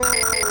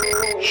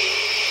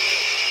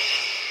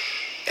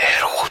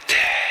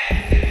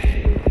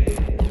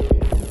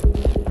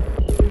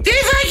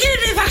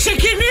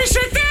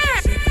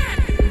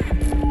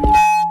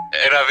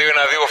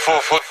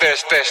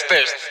τεστ.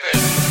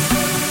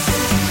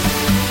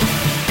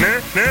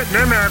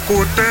 Ναι, με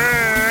ακούτε.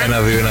 1-2.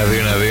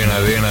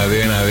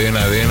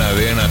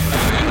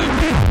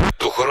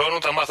 Του χρόνου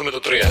θα μάθουμε το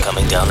 3.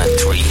 Coming down at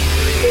 3,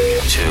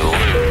 2,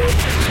 1.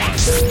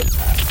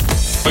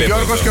 Ο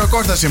Γιώργος και ο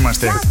Κώστας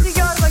είμαστε. Γεια σου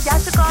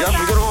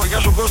Γιώργο, γεια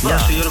σου Κώστα. Γεια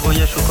σου Γιώργο,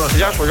 γεια σου Κώστα.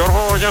 Γεια σου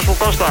Γιώργο, γεια σου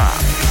Κώστα.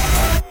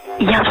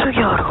 Γεια σου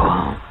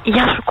Γιώργο,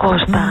 γεια σου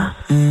Κώστα. Γεια σου Γιώργο,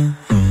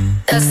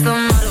 γεια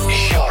σου Κώστα.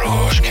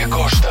 Γιώργος και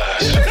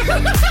Κώστας.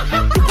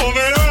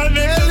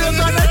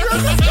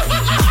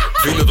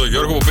 Φίλο το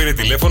Γιώργο που πήρε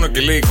τηλέφωνο και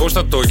λέει: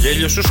 Κώστα, το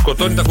γέλιο σου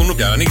σκοτώνει τα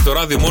κουνούπια. Ανοίγει το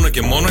ράδιο μόνο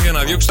και μόνο για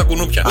να διώξει τα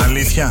κουνούπια.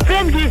 Αλήθεια.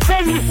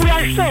 Φεύγει,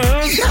 κουραστώ.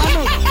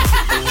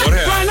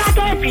 Ωραία.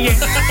 Πανάτα έφυγε.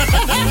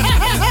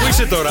 Πού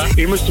είσαι τώρα?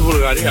 Είμαι στη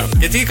Βουλγαρία.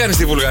 Και τι κάνεις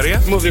στη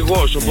Βουλγαρία? Είμαι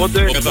οδηγός,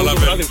 οπότε Καταλαβαίνω.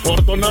 το βράδυ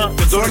φόρτωνα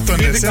και τώρα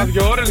πήγα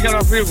 2 ώρες για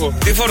να φύγω.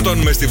 Τι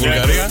φορτώνουμε στη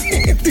Βουλγαρία?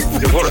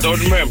 Τι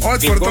φορτώνουμε?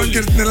 Ό,τι φορτώνει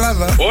και στην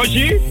Ελλάδα.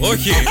 Όχι.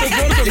 Όχι. Δεν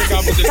φόρτωνε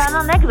κάποτε. Σαν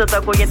ανέκδοτο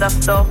ακούγεται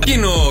αυτό.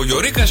 Είναι ο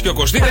Γιωρίκας και ο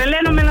Κωστής.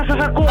 Τρελαίνομαι να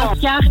σας ακούω.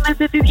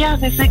 Φτιάχνετε τη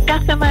διάθεση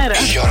κάθε μέρα.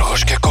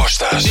 Γιώργος και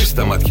Κώστας. Ανοίξτε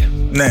τα μάτια.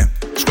 Ναι.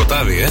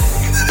 Σκοτάδι,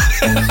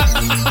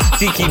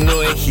 Τι κοινό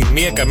έχει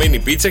μία καμένη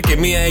πίτσα και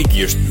μία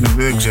έγκυος?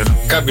 Δεν ξέρω.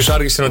 Κάποιος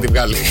άργησε να την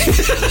βγάλει.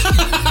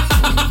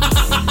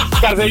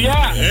 Καρδελιά,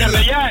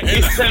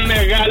 είστε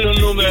μεγάλο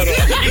νούμερο.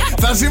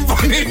 Θα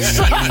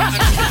συμφωνήσω.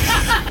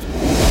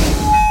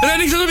 Ρε,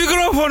 ανοίξτε το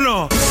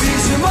μικρόφωνο.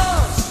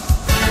 Σεισμός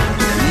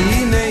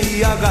είναι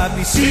η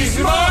αγάπη.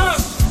 Σεισμός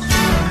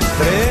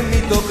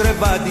τρέμει το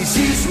κρεβάτι.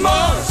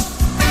 Σεισμός.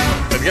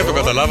 Παιδιά, το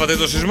καταλάβατε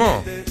το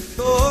σεισμό?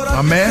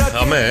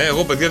 Αμέ.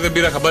 Εγώ παιδιά δεν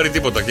πήρα χαμπάρι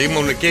τίποτα και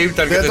ήμουν και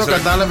ήταν Δεν το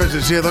κατάλαβες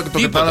εσύ εδώ και το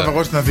κατάλαβα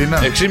εγώ στην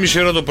Αθήνα.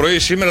 6,5 ώρα το πρωί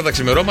σήμερα τα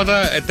ξημερώματα,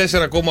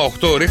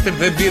 4,8 ρίχτερ,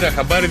 δεν πήρα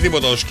χαμπάρι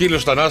τίποτα. Ο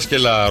σκύλος στα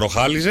άσκελα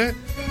ροχάλιζε.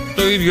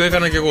 Το ίδιο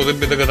έκανα και εγώ,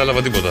 δεν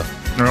κατάλαβα τίποτα.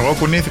 Εγώ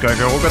κουνήθηκα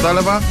και εγώ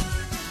κατάλαβα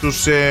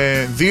τους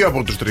 2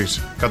 από τους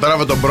 3.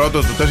 Κατάλαβα τον πρώτο,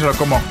 το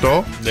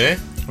 4,8. Ναι.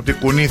 Ότι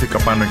κουνήθηκα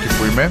πάνω εκεί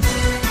που είμαι.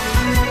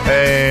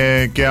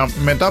 Και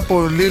μετά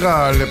από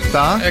λίγα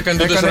λεπτά έκανε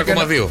το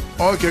 4,2.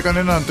 Όχι, έκανε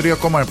ένα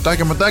 3,7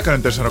 και μετά έκανε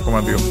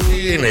 4,2.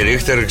 Είναι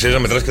ρίχτερ, ξέρεις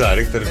να μετράς και τα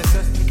ρίχτερ.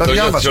 Τα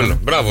διάβασα.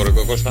 Μπράβο, ρε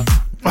Κώστα.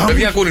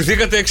 Παιδιά,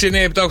 κουνηθήκατε 6,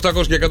 9, 7,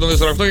 800 και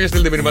 148 για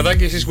στείλτε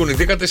μηνυματάκι. Εσείς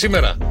κουνηθήκατε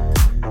σήμερα?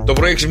 Το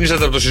πρωί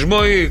ξυπνήσατε από το σεισμό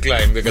ή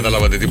Κλάιν? Δεν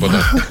καταλάβατε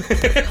τίποτα?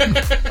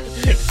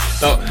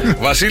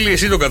 Βασίλη,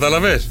 εσύ το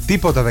κατάλαβες?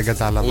 Τίποτα δεν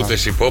κατάλαβα. Ούτε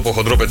εσύ, πω,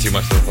 χοντρόπετσι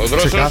είμαστε. Ο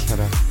Δρόσος.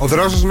 Ξεκάθαρα. Ο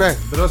Δρόσος, ναι.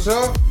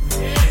 Δρόσο.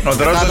 Ο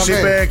Δρόσος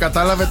είπε,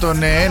 κατάλαβε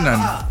τον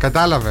έναν.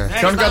 Κατάλαβε.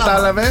 Ποιον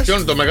κατάλαβες?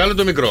 Ποιον, το μεγάλο ή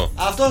το μικρό?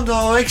 Αυτό το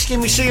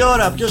 6,5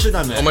 ώρα, ποιος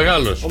ήταν? Ο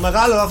μεγάλος. Ο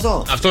μεγάλο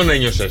αυτό. Αυτόν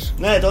ένιωσες?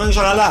 Ναι, το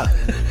ένιωσα καλά.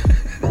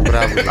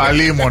 Μπράβο.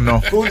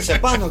 Αλίμονο. Κούνησε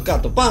πάνω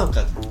κάτω.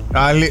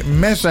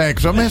 Μέσα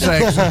έξω.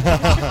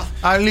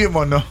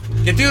 Αλίμονο.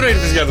 Και τι ώρα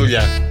ήρθες για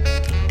δουλειά?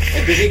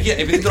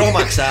 Επειδή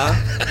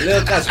τρόμαξα,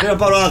 λέω κάτσε, πρέπει να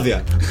πάρω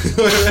άδεια.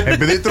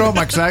 Επειδή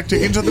τρόμαξα,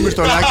 ξεκίνησα το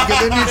πιστολάκι και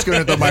δεν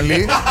ίσκωνε το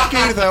μαλλί και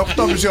ήρθα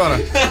 8,5 ώρα.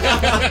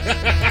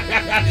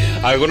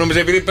 Εγώ νόμιζα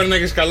επειδή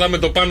πέρναγες καλά με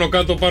το πάνω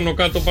κάτω.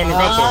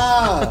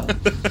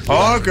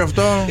 Όχι,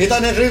 αυτό.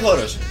 Ήτανε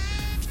γρήγορος.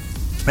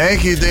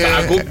 Έχετε.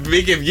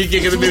 Μπήκε, βγήκε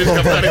και δεν πήρες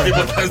καπάρι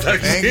τίποτα.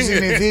 Έχει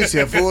συνηθίσει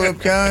αφού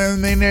πια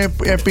είναι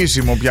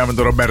επίσημο πια με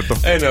τον Ρομπέρτο.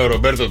 Ναι, ο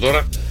Ρομπέρτο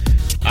τώρα.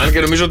 Αν και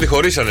νομίζω ότι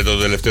χωρίσανε το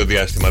τελευταίο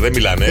διάστημα, δεν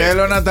μιλάνε.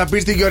 Θέλω να τα πει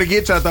στη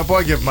Γεωργίτσα το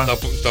απόγευμα.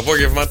 Το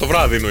απόγευμα, το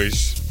βράδυ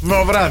εννοείς?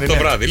 Το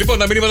βράδυ. Λοιπόν,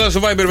 τα μηνύματα στο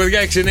Viber, παιδιά,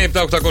 6, 9,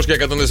 7, 800 και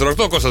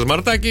 148. Κώστας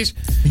Μαρτάκης.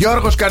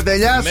 Γιώργος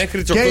Καρτελιάς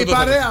και η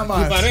παρέα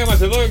μας. Η παρέα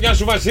μας εδώ. Γεια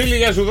σου Βασίλη,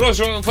 γεια σου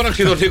Δρόσο.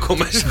 Φώναξε τον Νίκο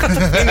μέσα.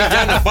 Είναι η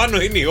Γιάννα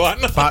πάνω, είναι η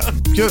Ιωάννα.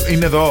 Ποιο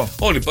είναι εδώ?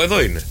 Όλοι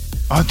εδώ είναι.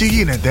 Α, τι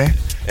γίνεται?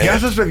 Γεια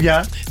σας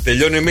παιδιά.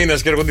 Τελειώνει ο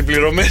μήνας και έρχονται οι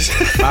πληρωμές.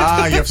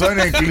 Α, γι' αυτό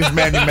είναι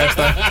κλεισμένοι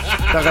μέσα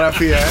τα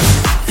γραφεία,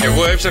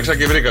 Εγώ έψαξα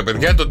και βρήκα,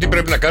 παιδιά, το τι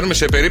πρέπει να κάνουμε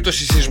σε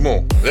περίπτωση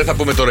σεισμού. Δεν θα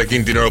πούμε τώρα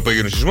εκείνη την ώρα που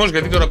έγινε ο σεισμός,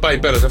 γιατί τώρα πάει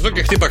πέρα σε αυτό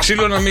και χτύπα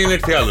ξύλο να μην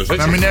έρθει άλλος.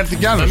 Να μην έρθει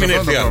κι άλλος.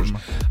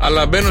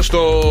 Αλλά μπαίνω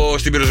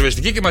στην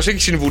πυροσβεστική και μας έχει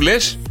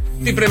συμβουλές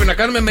τι πρέπει να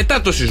κάνουμε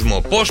μετά το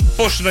σεισμό.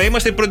 Πώς να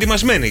είμαστε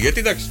προετοιμασμένοι. Γιατί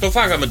εντάξει, το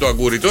φάγαμε το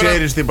αγκούρι τώρα.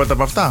 Ξέρεις τίποτα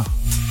από αυτά?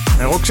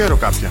 Εγώ ξέρω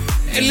κάποια.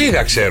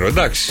 Λίγα ξέρω,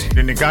 εντάξει.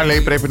 Γενικά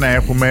λέει πρέπει να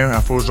έχουμε,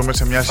 αφού ζούμε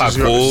σε μια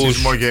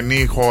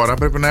σεισμογενή χώρα,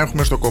 πρέπει να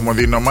έχουμε στο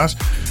κομμωδίνο μας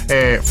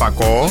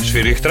φακό,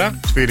 σφυρίχτρα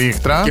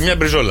και μια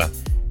μπριζόλα.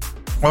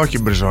 Όχι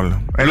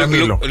μπριζόλα. Ένα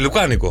μήλο.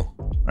 Λουκάνικο.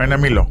 Ένα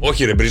μήλο.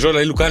 Όχι ρε,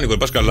 μπριζόλα ή λουκάνικο,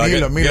 πας καλά.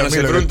 Για να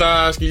σε βρουν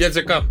τα σκυλιά της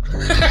ΕΚΑΠ.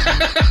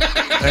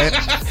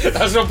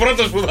 Θα είσαι ο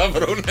πρώτος που θα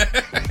βρουν.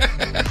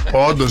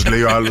 Όντως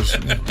λέει ο άλλος.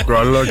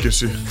 Καλό κι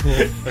εσύ.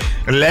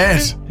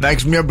 Λες να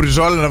έχεις μια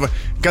μπριζόλα.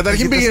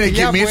 Καταρχήν πήγαινε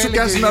κοιμήσου και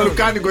άσε ένα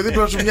λουκάνικο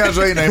δίπλα σου, μια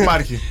ζωή να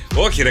υπάρχει.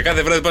 Όχι ρε,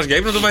 κάθε βράδυ πας για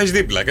ύπνο, το βάζεις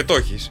δίπλα και το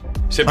έχεις.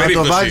 Αν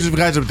το βάζεις,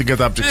 βγάζεις από την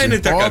κατάψυξη.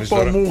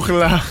 Όπο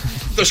μούχλα.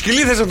 Το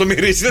σκυλί θες να το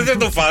μυρίσεις, δεν θες να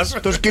το φας.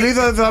 Το σκυλί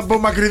θα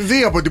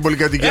απομακρυνθεί από την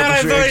πολυκατοικία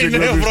που σου έχει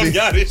είναι ο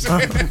Βρωδιάρης.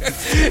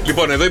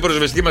 Λοιπόν, εδώ η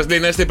πυροσβεστική μας λέει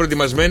να είστε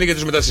προετοιμασμένοι για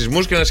τους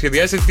μετασεισμούς και να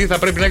σχεδιάσετε τι θα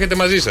πρέπει να έχετε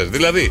μαζί σας.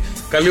 Δηλαδή,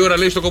 καλή ώρα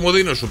λέει στο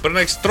κομμωδίνο σου, πρέπει να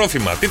έχεις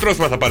τρόφιμα. Τι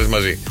τρόφιμα θα πάρεις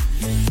μαζί?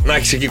 Να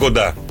έχεις εκεί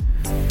κοντά.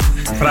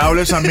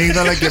 Φράουλες,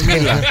 αμύγδαλα και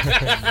μήλα.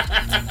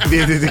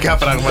 Διαιτητικά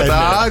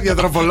πράγματα.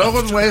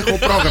 Διατροφολόγος μου, έχω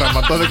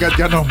πρόγραμμα. Το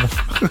δεκατιανό μου.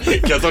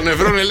 Και τον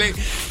Ευρώνε λέει: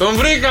 τον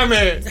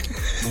βρήκαμε!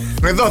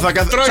 Εδώ θα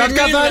σας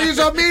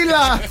καθαρίζω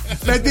μήλα.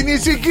 Με την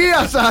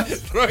ησυχία σας.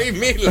 Τρώει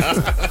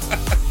μήλα.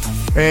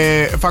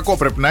 Φακό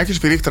πρέπει να έχεις,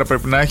 φυρίχτρα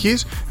πρέπει να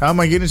έχεις.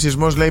 Άμα γίνει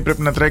σεισμός, λέει,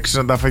 πρέπει να τρέξεις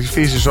να τα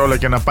αφήσεις όλα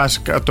και να πας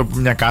κάτω από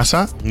μια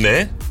κάσα.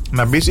 Ναι.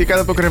 Να μπεις ή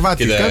κάτω από το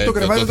κρεβάτι. Κοίτα, Κάτω από το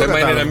κρεβάτι το θέμα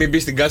είναι να μην μπει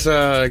στην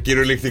κάσα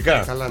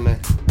κυριολεκτικά. Καλά, ναι.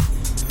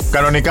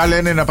 Κανονικά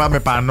λένε να πάμε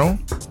πάνω.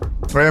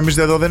 Βέβαια, εμείς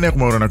εδώ δεν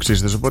έχουμε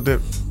ουρανοξύστες, οπότε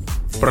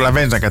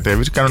προλαβαίνεις να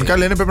κατέβεις. Κανονικά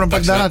λένε πρέπει να πάει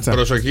την ταράτσα.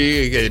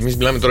 Προσοχή, εμείς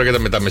μιλάμε τώρα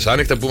για τα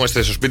μεσάνυχτα που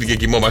είμαστε στο σπίτι και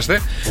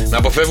κοιμόμαστε. Να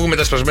αποφεύγουμε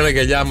τα σπασμένα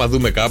γυαλιά άμα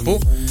δούμε κάπου.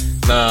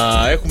 Να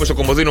έχουμε στο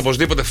κομμωδίνο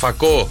οπωσδήποτε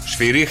φακό,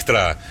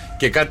 σφυρίχτρα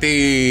και κάτι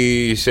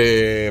σε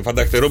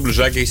φανταχτερό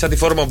μπλουζάκι, σαν τη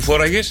φόρμα που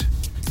φόραγες.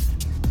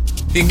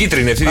 Την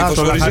κίτρινη, αυτή τη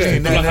φωσφορίζε.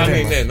 Το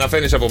λαχανί, ναι, να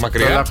φαίνεις από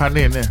μακριά. Το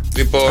λαχανί, ναι.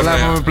 Λοιπόν, αλλά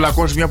άμα με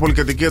πλακώσει μια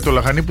πολυκατοικία το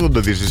λαχανί, που δεν το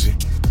δεις εσύ.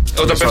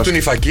 Όταν πέφτουν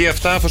οι φακοί,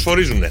 αυτά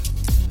φωσφορίζουνε.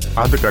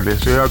 Άντε καλή.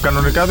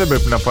 Κανονικά δεν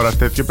πρέπει να φοράς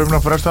τέτοιο. Πρέπει να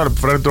φοράς το άλλο που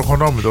φοράει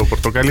τροχονόμητρο, το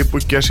πορτοκαλί που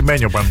έχει και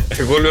ασημένιο πάνω.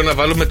 Εγώ λέω να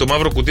βάλουμε το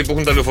μαύρο κουτί που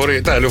έχουν τα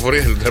λεωφορεία. Τα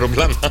λεωφορεία, τα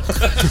αεροπλάνα.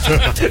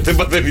 Δεν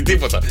παθαίνει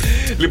τίποτα.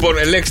 Λοιπόν,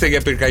 ελέγξτε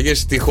για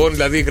πυρκαγιές τυχόν,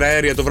 δηλαδή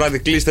υγραέρια το βράδυ.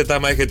 Κλείστε τα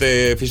άμα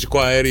έχετε φυσικό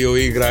αέριο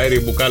ή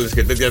υγραέριο, μπουκάλες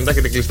και τέτοια. Αν τα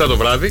έχετε κλειστά το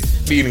βράδυ,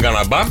 μην γίνει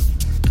κανένα μπαμ.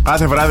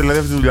 Κάθε βράδυ δηλαδή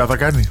αυτή τη δουλειά θα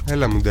κάνει.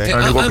 Έλα μου ντε.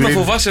 Άμα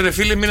φοβάσαι, ρε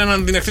φίλε, μην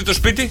αναδυναχθεί το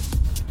σπίτι.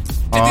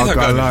 Τι θα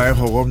καλά, κάνει.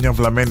 έχω εγώ μια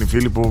βλαμμένη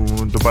φίλη που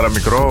το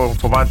παραμικρό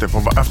φοβάται.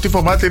 Αυτή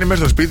φοβάται, είναι μέσα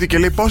στο σπίτι και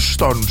λέει πόσους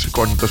τόνους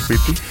σηκώνει το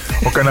σπίτι.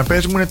 Ο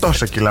καναπές μου είναι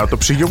τόσα κιλά, το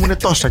ψυγείο μου είναι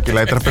τόσα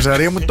κιλά, η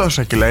τραπεζαρία μου είναι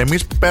τόσα κιλά.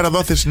 Εμείς πέρα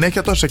δόθε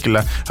συνέχεια τόσα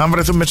κιλά. Αν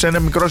βρεθούμε σε ένα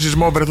μικρό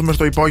σεισμό, βρεθούμε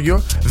στο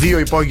υπόγειο, 2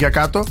 υπόγεια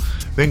κάτω,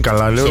 δεν είναι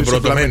καλά. Λέω, στον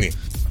πρωτομένη.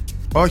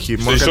 Όχι,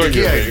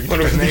 μονοκατοικία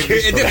είναι.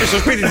 Δεν πες στο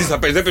σπίτι τι θα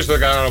πες, δεν πες στο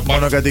κανένα πάνω.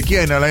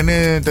 Μονοκατοικία είναι, αλλά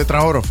είναι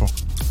τετραόροφο.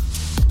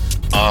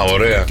 Α,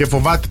 ωραία. Και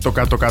φοβάται το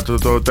κάτω-κάτω,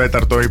 το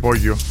τέταρτο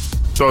υπόγειο.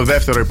 Το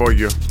δεύτερο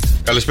υπόγειο.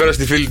 Καλησπέρα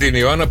στη φίλη την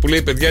Ιωάννα που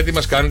λέει: παιδιά, τι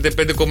μας κάνετε,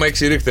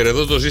 5,6 ρίχτερ.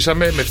 Εδώ το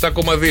ζήσαμε με 7,2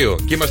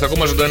 και είμαστε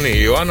ακόμα ζωντανοί.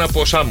 Η Ιωάννα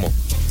από Σάμο.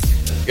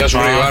 Γεια σου,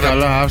 Ιωάννα.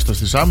 Καλά, άστο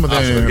στη Σάμο,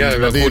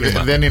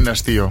 δεν είναι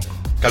αστείο.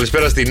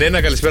 Καλησπέρα στην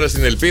Ένα, καλησπέρα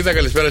στην Ελπίδα,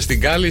 καλησπέρα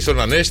στην Κάλλη,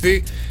 στον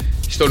Ανέστη,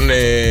 στον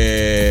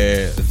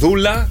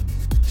Δούλα,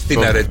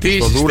 στην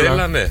Αρετή, στη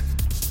Στέλλα, ναι.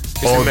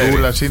 Ο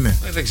Δούλας είναι.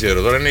 Δεν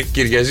ξέρω, τώρα είναι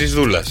Κυριαζής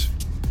Δούλας.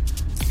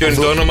 Ποιο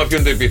είναι το όνομα, ποιο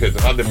είναι το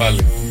επίθετο. Άντε πάλι.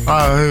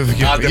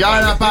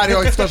 Για να πάρει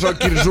αυτός ο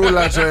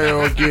Κυρζούλας,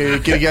 ο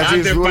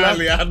Κυριαζής Δούλας.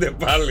 Άντε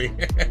πάλι.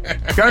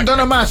 Ποιο είναι το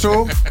όνομά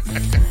σου,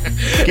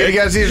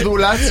 Κυριαζής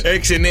Δούλας?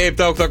 6, 9,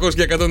 7, 800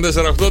 και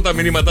 104,8 τα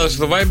μηνύματά σας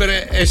στο Viber.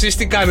 Εσείς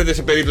τι κάνετε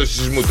σε περίπτωση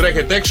σεισμού,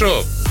 τρέχετε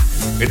έξω?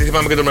 Γιατί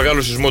θυμάμαι και τον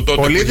μεγάλο σεισμό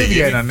τότε. Πολλοί δεν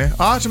βγαίνανε.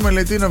 Σε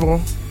μελετή να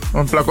βγω.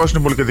 Να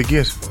πλακώσουν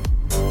πολυκατοικίες.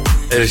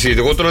 Εσύ,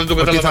 εγώ τώρα δεν το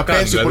κατάλαβα. Θα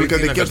πέσει η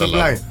πολυκατοικία στο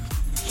πλάι.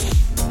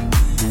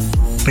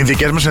 Οι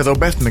δικές μας εδώ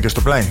πέφτουν και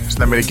στο πλάι.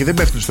 Στην Αμερική δεν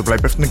πέφτουν στο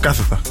πλάι, πέφτουν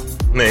κάθετα.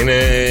 Ναι, είναι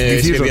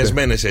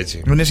σχεδιασμένες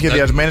έτσι. Είναι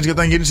σχεδιασμένες για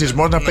όταν γίνει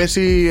σεισμός να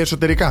πέσει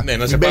εσωτερικά. Ναι,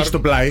 να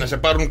σε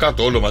πάρουν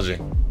κάτω όλο μαζί.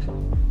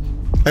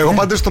 Εγώ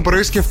πάντως το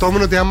πρωί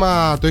σκεφτόμουν ότι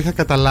άμα το είχα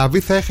καταλάβει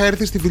θα είχα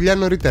έρθει στη δουλειά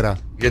νωρίτερα.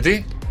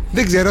 Γιατί?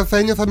 Δεν ξέρω, θα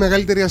ένιωθα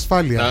μεγαλύτερη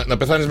ασφάλεια. Να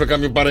πεθάνεις με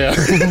κάποιο παρέα.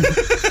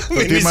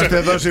 Ότι είμαστε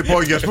εδώ σε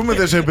υπόγειο, ας πούμε,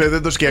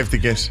 δεν το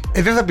σκέφτηκες.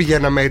 Δεν θα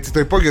πηγαίναμε έτσι, το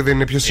υπόγειο δεν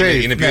είναι πιο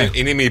safe.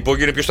 Είναι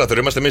υπόγειο, είναι πιο σταθερό,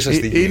 είμαστε μέσα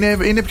στη γη.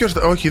 Είναι πιο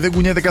σταθερό, όχι, δεν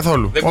κουνιέται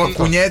καθόλου.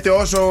 Κουνιέται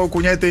όσο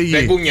κουνιέται η γη.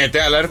 Δεν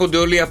κουνιέται, αλλά έρχονται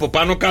όλοι από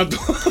πάνω κάτω.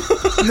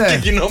 Και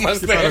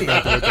γινόμαστε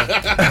ένα.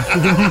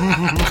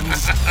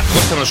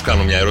 Πώς θα να σου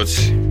κάνω μια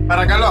ερώτηση?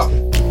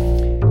 Παρακαλώ.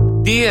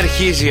 Τι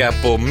αρχίζει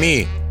από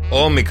μη,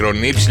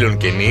 όμικρον, ύψιλον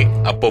και νη,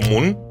 από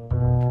μουν,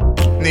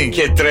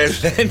 και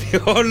τρελαίνει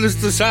όλους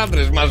τους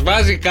άντρες. Μας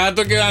βάζει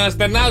κάτω και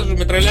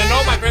αναστενάζουμε.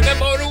 Τρελαινόμαστε, δεν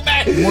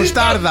μπορούμε.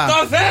 Μουστάρδα.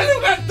 Το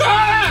θέλουμε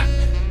τώρα.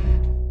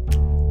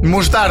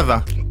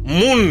 Μουστάρδα.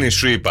 Μούνι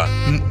σου είπα.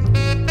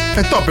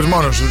 Το πες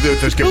μόνος σου, δεν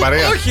θες και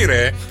παρέα? Όχι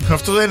ρε.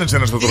 Αυτό δεν είναι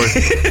ένα στο τρώει.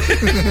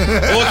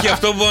 Όχι,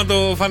 αυτό μπορεί να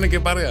το φάνε και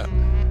παρέα.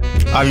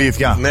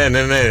 Αλήθεια?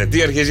 Ναι.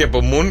 Τι αρχίζει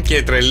από μουν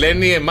και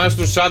τρελαίνει εμάς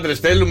τους άντρες.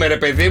 Θέλουμε ρε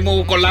παιδί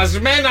μου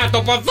κολλασμένα,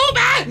 το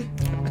ποθούμε.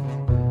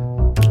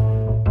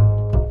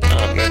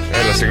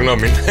 Έλα,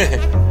 συγγνώμη.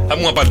 Θα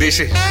μου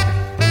απαντήσει.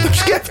 Το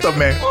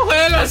σκέφτομαι.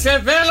 Έλα, σε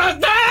θέλω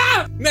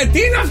τώρα. Ναι, τι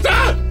είναι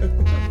αυτά?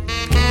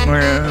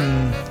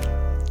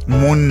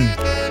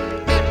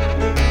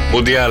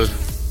 Μουντιάλ.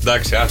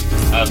 Εντάξει,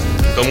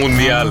 το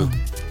Μουντιάλ.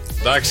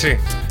 Εντάξει.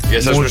 Για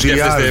εσάς που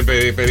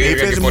σκέφτεστε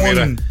περίεργα και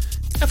πονηρά.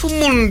 Αφού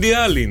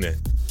Μουντιάλ είναι.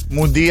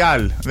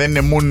 Μουντιάλ, δεν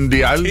είναι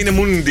Μουντιάλ. Είναι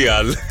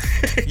Μουντιάλ.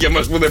 Για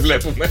μας που δεν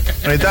βλέπουμε.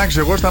 Εντάξει,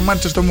 εγώ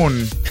σταμάτησα στο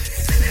Μουν.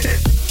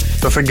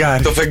 Το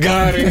φεγγάρι. Το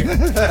φεγγάρι.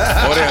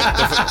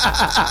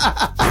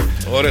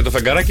 Ωραία, το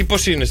φεγγαράκι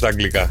πώς είναι στα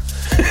αγγλικά?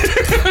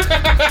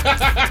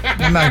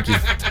 Νάκι.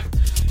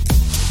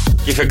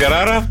 Και η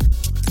φεγγαράρα?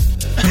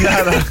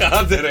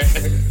 Άντε ρε.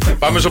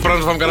 Πάμε στο πράγμα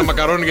να φάμε κανένα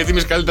μακαρόνι, γιατί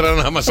εμείς καλύτερα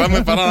να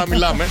μασάμε παρά να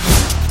μιλάμε.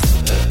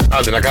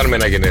 Άντε να κάνουμε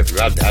ένα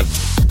γενέθλιο. Άντε.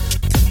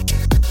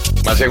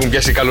 Μας έχουν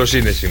πιάσει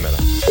καλοσύνες σήμερα.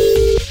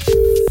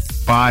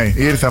 Πάει,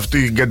 ήρθε αυτή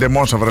η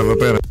γκαντεμόσαυρα εδώ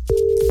πέρα.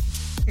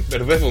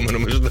 Μπερδεύομαι,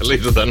 νομίζω τα λέει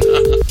ζωντανά.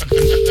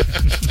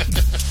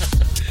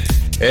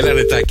 Έλα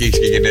ρε Τάκη, έχεις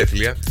και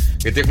γενέθλια.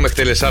 Γιατί έχουμε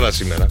εκτελεσάρα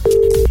σήμερα.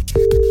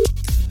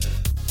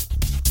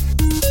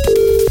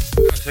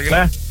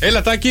 Ναι.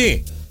 Έλα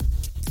Τάκη.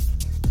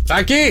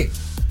 Τάκη.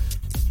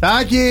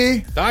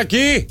 Τάκη.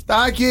 Τάκη.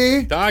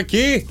 Τάκη.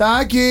 Τάκη.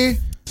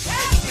 Τάκη.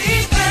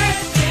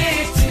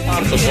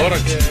 Πάρ' το τώρα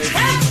και...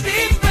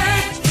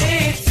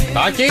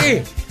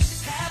 Τάκη.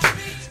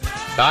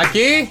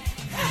 Τάκη.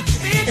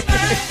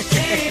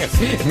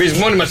 Εμείς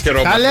μόνοι μας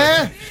χαιρόμαστε.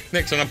 Καλέ.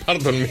 Ναι,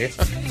 ξαναπάρ' τον μία.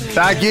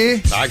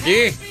 Τάκη.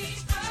 Τάκη.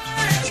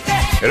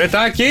 Ρε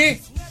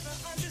Τάκη.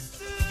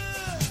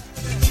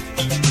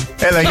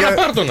 Έλα,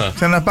 Ξαναπάρ'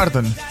 Ξαναπάρ'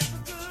 τον.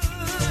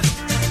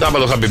 Τάμπα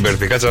το happy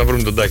birthday, κάτσε να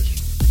βρούμε τον Τάκη.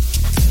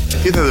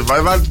 Κοίτα,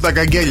 βάλτε τα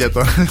καγγέλια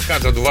τώρα.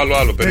 Κάτσε να του βάλω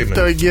άλλο,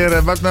 περίμενε. Το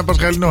γέρα, βάλτε ένα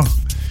πασχαλινό.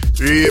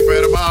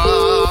 Υπερμάχος,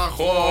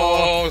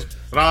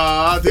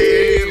 στρατηγότα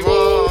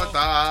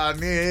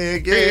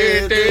νικητήρια.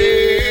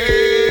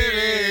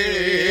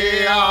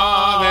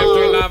 Δεν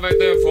του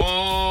λάβετε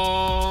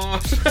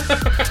φως.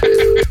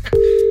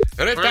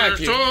 Ρε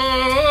Τάκη.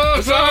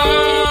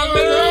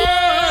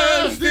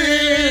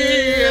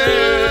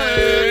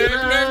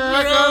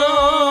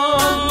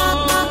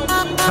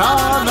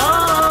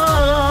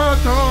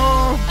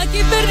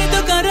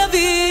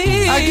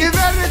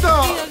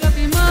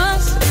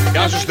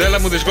 Γεια σου Στέλλα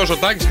μου, δυσκός ο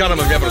Τάκης,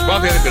 κάναμε μια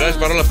προσπάθεια, δεν πειράζει,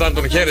 παρόλα αυτά να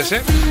τον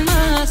χαίρεσαι.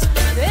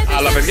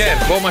 Αλλά παιδιά,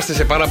 ερχόμαστε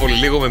σε πάρα πολύ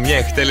λίγο με μια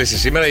εκτέλεση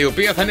σήμερα η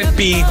οποία θα είναι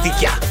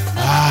ποιητικά.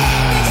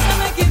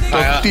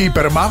 Τι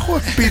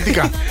υπερμάχο,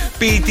 ποιητικά.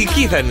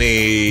 Ποιητική θα είναι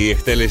η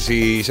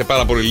εκτέλεση σε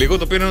πάρα πολύ λίγο,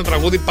 το οποίο είναι ένα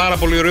τραγούδι πάρα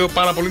πολύ ωραίο,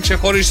 πάρα πολύ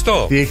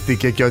ξεχωριστό.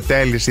 Δείχτηκε και ο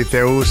Τέλης η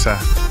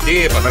θεούσα.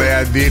 Τι έπαθε? Βρε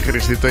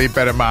αντίχρηστη το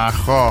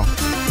υπερμάχο.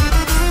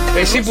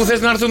 Εσύ που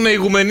θες να έρθουμε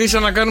ηγουμενίσα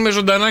να κάνουμε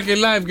ζωντανά και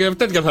live και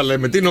τέτοια θα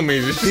λέμε, τι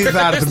νομίζεις? Τι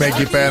θα έρθουμε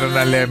εκεί πέρα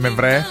να λέμε,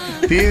 βρε?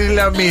 Τι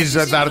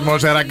νομίζεις, θα έρθουμε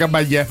ως ένα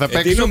καμπαγιέ, θα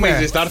παίξουμε? Τι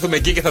νομίζεις, θα έρθουμε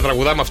εκεί και θα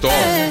τραγουδάμε αυτό?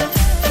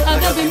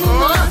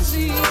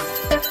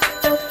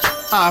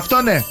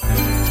 Αυτό ναι.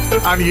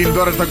 Αν γίνει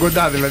τώρα στα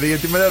κοντά δηλαδή,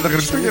 γιατί μετά τα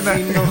Χριστούγεννα.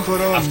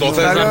 Αυτό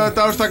θες να...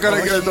 Τα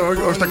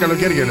ως τα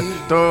καλοκαίρια.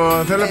 Το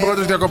θέλω από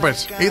τις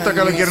διακοπές. Ή τα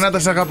καλοκαιρινά τα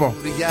σ' αγαπώ.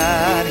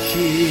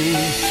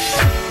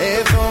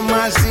 Εδώ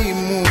μαζί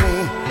μου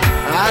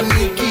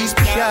ανήκεις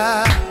πια.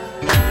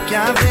 Κι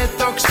αν δεν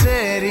το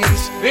ξέρεις,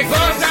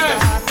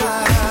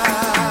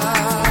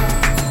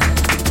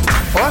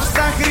 ως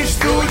τα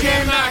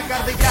Χριστούγεννα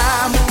καρδιά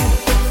μου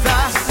θα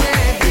σε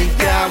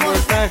δικιά μου.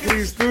 Τα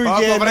Χριστούγεννα.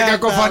 Όπο βρε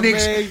κακοφωνήξ.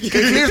 Και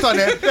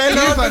κλείστονε.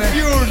 Κλείστονε.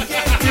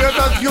 Τι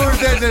όταν τιούν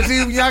θες εσύ,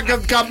 μια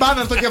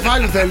καμπάνα στο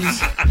κεφάλι θέλεις.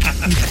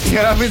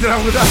 Για να μην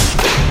τραγουδάς.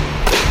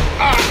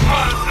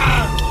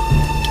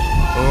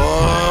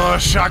 Ω,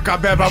 σάκα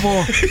μπέμπα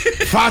μου.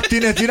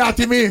 Φάτινε την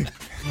άτιμη.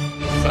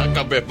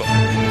 Σάκα μπέμπα.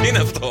 Τι είναι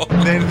αυτό?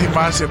 Δεν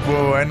θυμάσαι που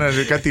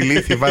κάτι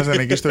λύθη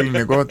βάζανε εκεί στο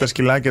ελληνικό τα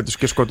σκυλάκια τους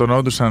και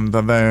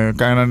σκοτωνόντουσαν,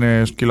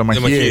 κάνανε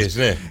σκυλομαχίες.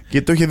 Ναι.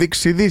 Και το είχε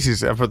δείξει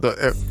ειδήσεις.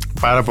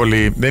 Πάρα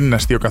πολύ, δεν είναι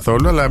αστείο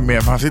καθόλου, αλλά με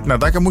αυτή την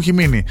ατάκα μου έχει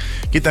μείνει.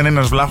 Και ήταν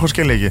ένας βλάχος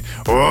και έλεγε: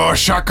 Ω,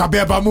 σάκα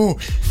μπέμπα μου,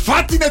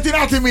 φάτινε την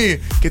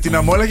άτιμη! Και την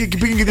αμόλαγε και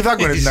πήγαινε και τη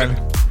δάγκωνε την άλλη.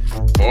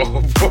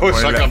 Ω,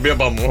 σάκα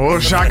μπέμπα μου. Ω,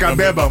 σάκα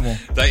μπέμπα μου.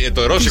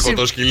 Το ρώσικο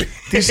το σκυλί.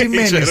 Τι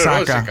σημαίνει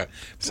σάκα?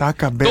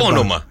 Σάκα μπέμπα. Το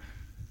όνομα.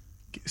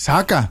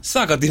 Σάκα.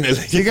 Σάκα την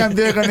έλεγε. Και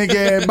έκανε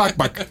και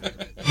backpack.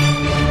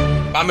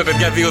 Πάμε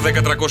παιδιά 2,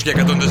 10, 300 και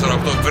 148.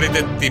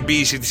 Βρείτε την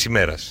ποίηση της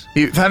ημέρας.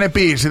 Θα είναι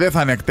ποίηση, δεν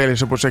θα είναι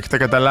εκτέλεση όπως έχετε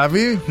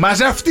καταλάβει.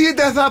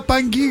 Μαζευτείτε θα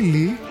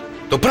απαγγείλει.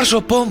 Το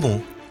πρόσωπό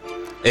μου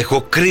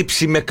έχω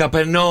κρύψει με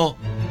καπενό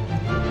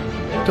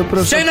το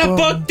πρόσωπό σε ένα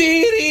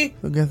ποτήρι.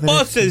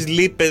 Πόσες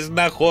λύπες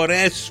να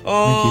χωρέσω.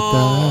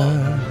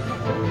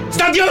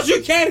 Στα δυο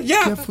σου χέρια.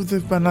 Και αφού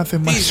δεν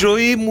πανάθεμα. Τη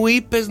ζωή μου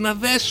είπες να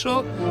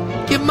δέσω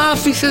και μ'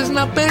 άφησες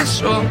να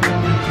πέσω.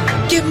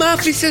 Και μ'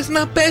 άφησες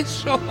να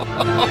πέσω.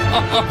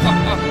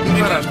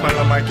 Τι βαράς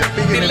παλαμάκια?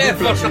 Πήγαινε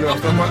δίπλα σου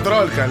στο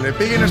κοντρόλ, καλέ.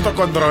 Πήγαινε στο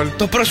κοντρόλ.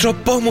 Το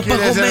πρόσωπό μου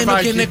παγωμένο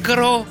και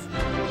νεκρό.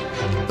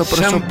 Το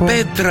σαν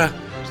πέτρα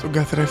στον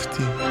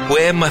καθρέφτη που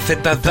έμαθε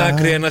τα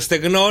δάκρυα να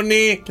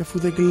στεγνώνει. Και αφού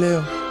δεν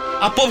κλαίω,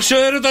 απόψε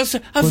ο έρωτας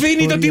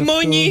αφήνει το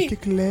τιμόνι. Και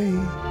κλαίει.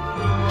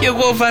 Κι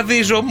εγώ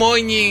βαδίζω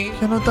μόνη.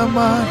 Πιάνω τα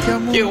μάτια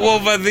μου. Κι εγώ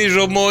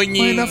βαδίζω μόνη.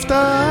 Μα είναι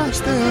αυτά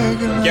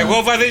στεγνά. Κι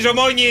εγώ βαδίζω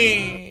μόνη.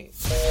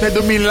 Δεν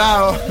του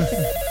μιλάω.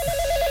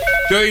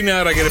 Ποιο είναι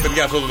άραγε ρε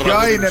παιδιά αυτό το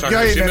τραγούδι?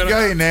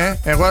 Ποιο είναι?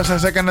 Εγώ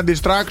σας έκανα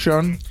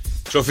distraction.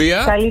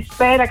 Σοφία.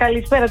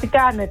 Καλησπέρα, τι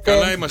κάνετε?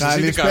 Καλά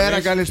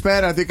είμαστε,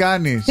 Καλησπέρα, τι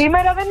κάνεις?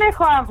 Σήμερα δεν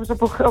έχω άγχος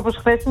όπως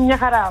χθες, μια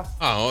χαρά.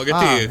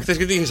 Γιατί, χθες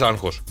γιατί είχες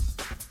άγχος?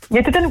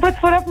 Γιατί ήταν η πρώτη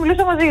φορά που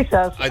μιλούσα μαζί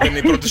σας. Ήταν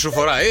η πρώτη σου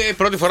φορά. Η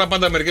πρώτη φορά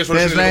πάντα μερικές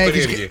φορές είναι λίγο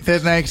περίεργη.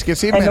 Θες να έχεις και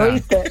σήμερα?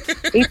 Εννοείται.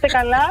 Είστε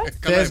καλά?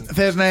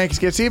 Θες να έχεις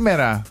και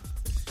σήμερα?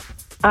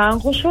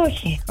 Άγχος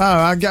όχι.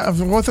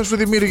 Εγώ θα σου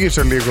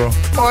δημιουργήσω λίγο.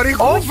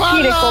 Όχι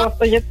κύριε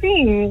Κώστα, γιατί?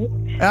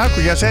 Άκου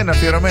για σένα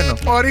αφιερωμένο.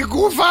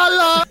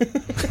 Ορικούφαλα!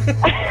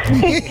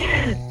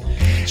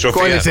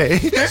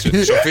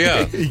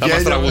 Σοφία, θα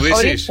μας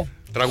τραγουδήσεις?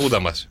 Τραγούδα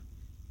μας.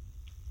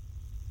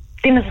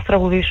 Τι να σας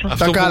τραγουδήσω?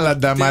 Τα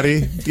κάλαντα,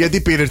 Μαρή.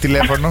 Γιατί πήρες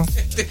τηλέφωνο?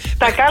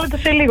 Τα κάλαντα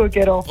σε λίγο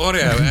καιρό.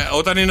 Ωραία.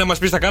 Όταν είναι να μας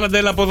πεις τα κάλαντα,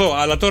 έλα από εδώ.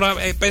 Αλλά τώρα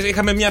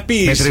είχαμε μια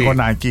ποίηση. Με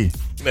τριγωνάκι.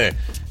 Ναι.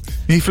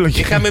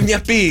 Είχαμε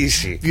μια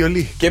ποίηση.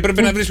 Βιολί. Και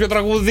έπρεπε να βρεις ποιο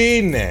τραγούδι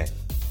είναι.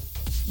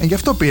 Γι'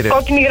 αυτό πήρε.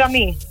 Κόκκινη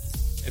γραμμή.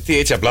 Τι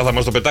έτσι απλά θα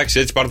μας το πετάξει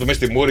έτσι, πάρ' το μέσα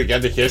στη μούρη και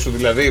άντε χέσου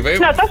δηλαδή.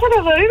 Νατάσα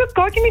Θεοδωρίδου,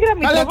 κόκκινη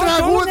γραμμή. Αλλά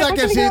τραγούδα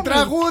κι εσύ,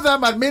 τραγούδα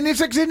μας, μην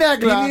είσαι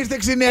ξυνέγκλα. Μην είστε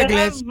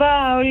ξυνέγκλες.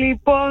 Τραβάω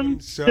λοιπόν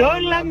σ'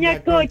 όλα μια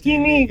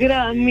κόκκινη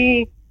γραμμή.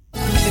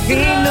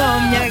 Σβήνω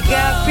μια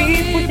αγάπη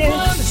που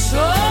σ'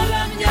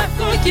 όλα μια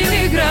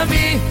κόκκινη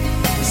γραμμή.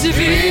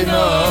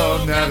 Σβήνω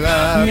μια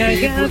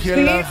αγάπη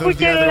που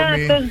είχε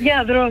λάθος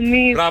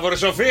διαδρομή. Μπράβο ρε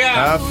Σοφία.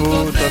 Αφού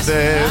τότε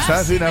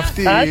θα είναι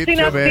αυτή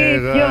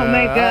πιο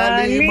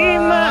μεγάλη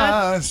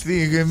μας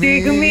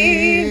στιγμή.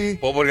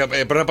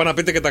 Πρέπει να πάω να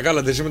πείτε και τα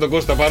κάλαντα εσύ με τον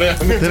Κώστα παρέα.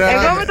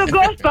 Εγώ με τον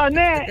Κώστα,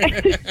 ναι.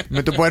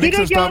 Με το που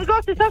ανοίξω στο...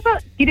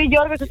 Κύριε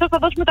Γιώργο, εσάς θα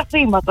δώσουμε τα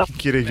χρήματα.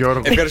 Κύριε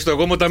Γιώργο. Ευχαριστώ,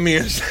 εγώ μου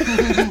ταμείας.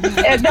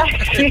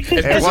 Εντάξει.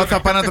 Εγώ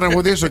θα πάω να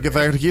τραγουδήσω και θα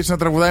αρχίσει να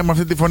τραγουδάει με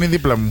αυτή τη φωνή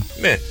δίπλα μου.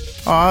 Ναι.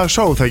 Α,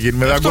 σοου θα γίνει.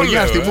 Με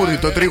δαγκωγιά στη μούρη,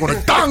 το τρίγωνο.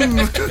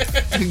 Τάγκ!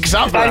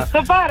 Ξάπλα.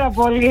 Ευχαριστώ πάρα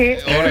πολύ.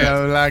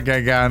 Ωραία,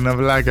 βλάκα κάνω,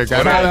 βλάκα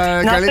κάνω.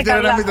 Αλλά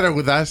καλύτερα να μην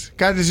τραγουδάς.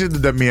 Κάνε εσύ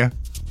την ταμεία.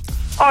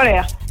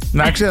 Ωραία.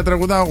 Να ξέρει, να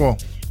τραγουδάω εγώ.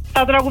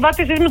 Θα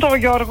τραγουδάτε εσείς με τον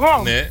Γιώργο?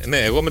 Ναι,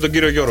 εγώ με τον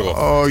κύριο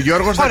Γιώργο. Ο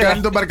Γιώργος θα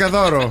κάνει τον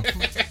παρκαδόρο.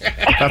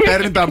 Θα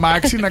παίρνει τα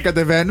μάξι να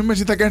κατεβαίνουμε,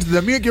 εσύ θα κάνεις την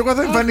ταμεία και εγώ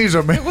θα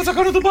εμφανίζομαι. Εγώ θα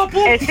κάνω τον παππού.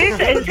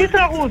 Εσείς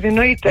τραγούδι,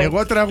 εννοείται.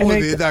 Εγώ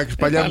τραγούδι, εντάξει,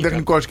 παλιά μου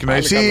τεχνικό σκηνό.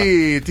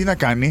 Εσύ τι να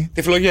κάνει?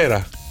 Τη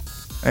φλογέρα.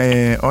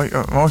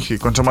 Όχι,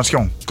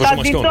 κονσομασιόν. Θα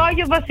ντυθώ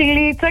Άγιο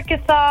Βασιλίτσα και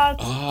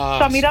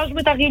θα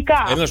μοιράζουμε τα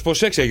γλυκά. Ένας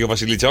πως έξι Άγιο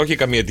Βασιλίτσα, όχι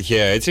καμία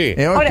τυχαία, έτσι.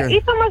 Ωραία,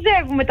 ή θα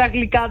μαζεύουμε τα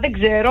γλυκά, δεν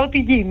ξέρω τι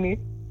γίνει.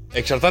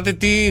 Εξαρτάται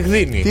τι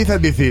γδίνει. Τι θα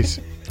ντυθείς?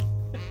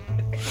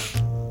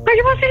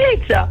 Άγιο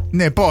Βασιλίτσα.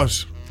 Ναι,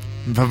 πώς?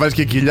 Θα βάζεις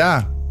και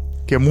κοιλιά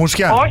και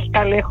μουσια? Όχι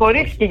καλέ,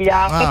 χωρίς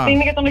κοιλιά. Αυτό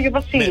είναι για τον Άγιο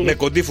Βασίλη. Με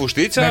κοντή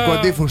φουστίτσα. Με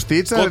κοντή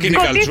φουστίτσα. Κόκκινη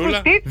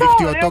καλτσούλα.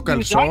 Δικτυωτό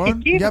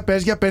καλσόν.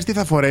 Για πες τι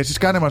θα φορέσεις,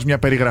 κάνε μας μια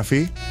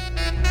περιγραφή.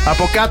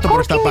 Από κάτω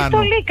προς τα πάνω.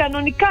 Στολή,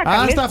 κανονικά,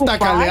 καλέ. Άστα αυτά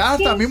καλέ,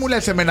 άστα, μη μου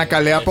λες εμένα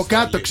καλέ. Από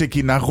κάτω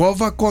ξεκινά,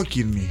 γόβα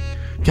κόκκινη.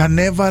 Και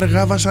ανέβα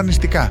αργά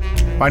βασανιστικά.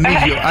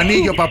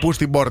 Ανοίγει ο παππούς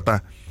την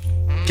πόρτα.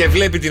 Και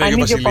βλέπει την Άγιο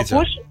Βασιλίτσα.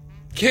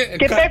 Και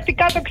πέφτει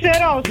κάτω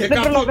ξερός.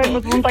 Δεν προλαβαίνουμε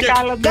να πούμε τα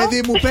κάλαντα.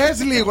 Παιδί μου,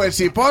 πες λίγο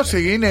εσύ πώς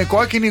είναι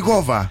κόκκινη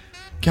γόβα.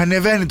 Και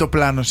ανεβαίνει το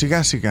πλάνο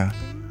σιγά σιγά.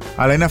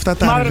 Αλλά είναι αυτά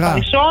τα αργά.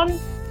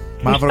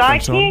 Μαύρο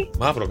καλσόν.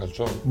 Μαύρο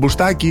καλσόν.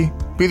 Μπουστάκι.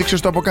 Πήδηξε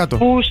το από κάτω.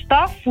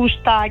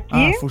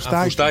 Φουστάκι.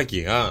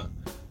 Φουστάκι.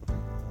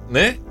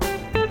 Ναι.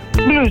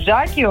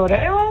 Μπλουζάκι,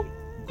 ωραίο.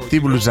 Τι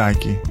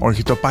μπλουζάκι?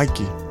 Όχι, το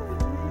πάκι.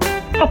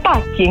 Το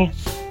πάκι.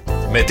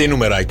 Με τι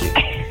νουμεράκι?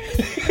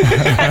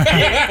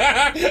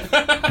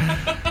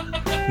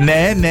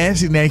 Ναι,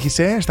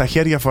 συνέχισε. Στα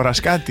χέρια φοράς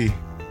κάτι?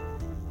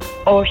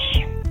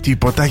 Όχι.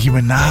 Τίποτα,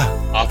 γυμνά.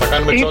 Θα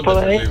κάνουμε τσόντες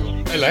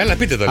λίγο. Έλα,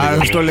 πείτε τα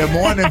λίγο. Στο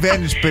λαιμό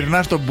ανεβαίνεις,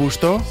 περνάς τον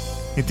μπούστο.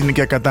 Γιατί είναι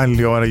και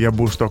ακατάλληλη ώρα για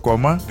μπούστο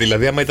ακόμα.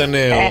 Δηλαδή, άμα ήταν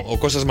ο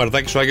Κώστας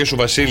Μαρτάκης ο Άγιος σου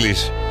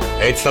Βασίλης,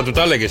 έτσι θα του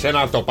τα έλεγες?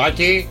 Ένα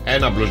τοπάκι,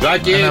 ένα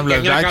μπλουζάκι και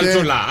μια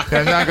καλτσούλα.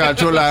 Μια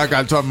καλτσούλα,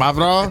 καλτσό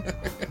μαύρο.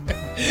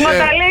 Μα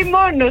τα λέει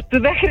μόνος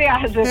του, δεν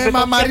χρειάζεται.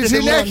 Μα Μαρή,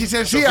 συνέχισε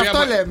εσύ, αυτό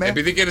λέμε.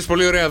 Επειδή κέρδισες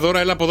πολύ ωραία δώρα,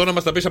 έλα από εδώ να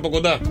μας τα πεις από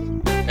κοντά.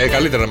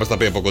 Καλύτερα να μας τα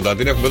πει από κοντά.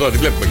 Την έχουμε εδώ, την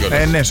βλέπουμε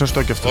κιόλας. Ναι,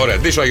 σωστό και αυτό. Ωραία,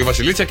 ντύσου Άγιο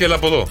Βασιλίτσα και έλα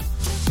από εδώ.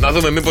 Να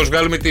δούμε μήπως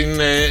βγάλουμε την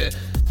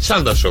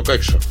Σάντα Σοκ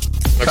έξω.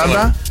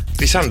 Σάντα?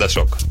 Τη Σάντα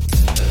Σοκ.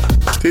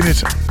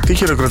 Τι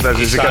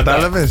χειροκροτάζεις, δεν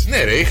κατάλαβες?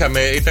 Ναι, ρε,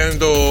 ήταν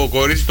το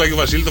κορίτσι του Άγιου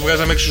Βασίλη, το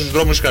βγάζαμε έξω στους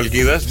δρόμους της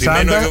Χαλκίδας.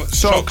 Σάντα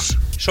Σοκ.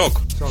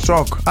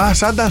 Σοκ. Α,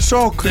 Σάντα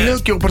Σοκ. Λέω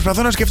και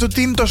προσπαθώ να σκεφτώ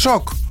τι είναι το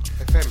σοκ.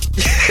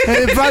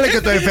 Βάλε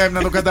και το FM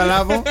να το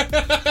καταλάβω.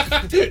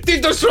 Τι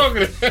το σοκ,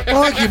 ρε?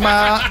 Όχι, μα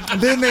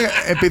δεν είναι.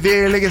 Επειδή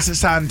έλεγες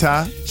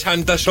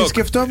Σάντα Σοκ.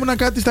 σκεφτόμουν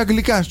κάτι στα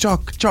αγγλικά.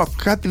 Τσοκ.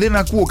 Κάτι δεν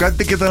ακούω, κάτι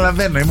δεν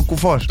καταλαβαίνω. Είμαι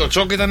κουφός. Το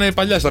τσοκ ήταν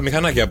παλιά στα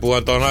μηχανάκια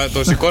που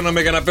το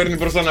σηκώναμε για να παίρνει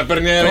μπροστά, να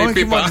παίρνει αέρα η πίπα.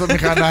 Όχι μόνο στα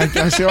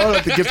μηχανάκια, σε όλα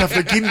και στα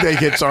αυτοκίνητα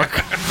είχε τσοκ.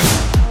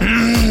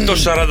 Το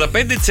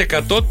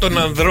 45% των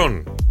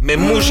ανδρών με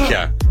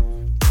μουσια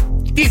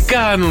τι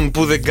κάνουν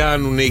που δεν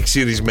κάνουν οι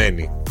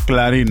ξυρισμένοι?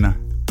 Κλαρίνα.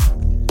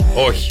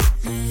 Όχι.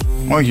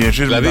 Όχι,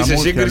 εσύ δηλαδή σε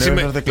σύγκριση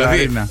με.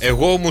 Δηλαδή,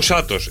 εγώ ο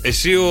μουσάτος,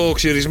 εσύ ο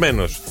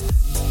ξυρισμένος.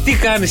 Τι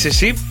κάνεις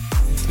εσύ,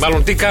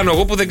 μάλλον τι κάνω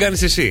εγώ που δεν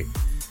κάνεις εσύ?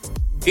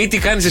 Ή τι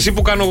κάνεις εσύ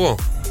που κάνω εγώ?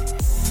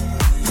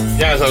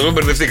 Για να σας δω,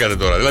 μπερδευτήκατε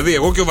τώρα. Δηλαδή,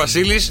 εγώ και ο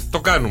Βασίλης το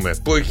κάνουμε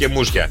που έχει και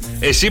μουσια.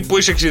 Εσύ που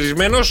είσαι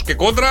ξυρισμένος και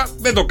κόντρα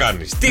δεν το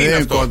κάνεις. Τι είναι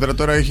αυτό? Κόντρα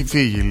τώρα έχει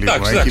φύγει λίγο.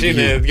 Εντάξει,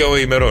 είναι 2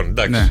 ημερών.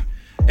 Εντάξει.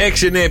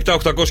 6, 9, 7,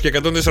 800 και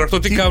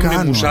 148. Τι κάνουν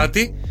οι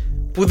μουσάτοι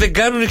που δεν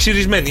κάνουν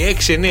εξυρισμένοι?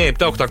 6, 9,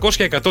 7, 800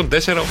 και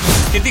 104.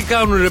 Και τι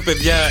κάνουν, ρε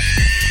παιδιά?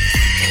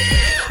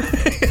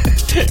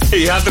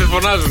 Οι άντρες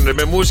φωνάζουν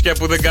με μουσια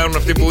που δεν κάνουν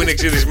αυτοί που είναι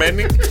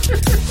εξυρισμένοι.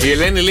 Η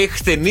Ελένη λέει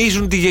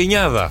χτενίζουν τη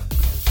γενιάδα.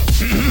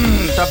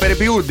 τα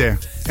περιποιούνται.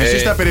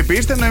 Εσείς τα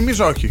περιποιείστε, ενώ εμείς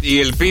όχι. Η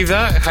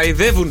ελπίδα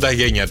χαϊδεύουν τα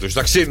γένια τους.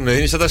 Τα ξύνουν.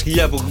 Είναι σαν τα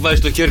σκυλιά που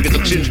βάζει το χέρι και το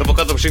ξύνεις από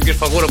κάτω ψήνει και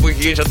σφαγόρα που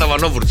έχει γίνει σαν τα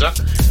βανόβουρτσα.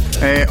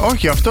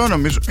 Όχι, αυτό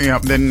νομίζω.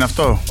 Δεν είναι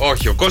αυτό.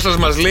 Όχι, ο Κώστας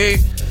μας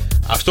λέει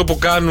αυτό που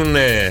κάνουν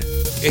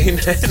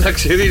είναι να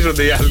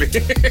ξυρίζονται οι άλλοι.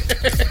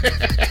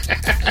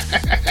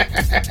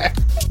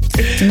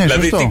 Ναι,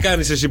 δηλαδή, σωστό. τι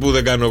κάνεις εσύ που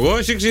δεν κάνω εγώ,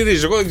 εσύ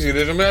ξυρίζεις, εγώ δεν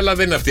ξυρίζομαι, αλλά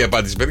δεν είναι αυτή η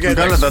απάντηση, παιδιά.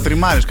 Καλά, τα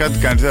τριμάρεις, κάτι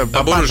κάνεις.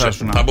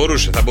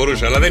 Θα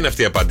μπορούσε, αλλά δεν είναι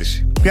αυτή η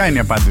απάντηση. Ποια είναι η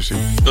απάντηση?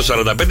 Το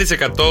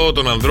 45%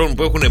 των ανδρών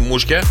που έχουν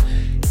μουσια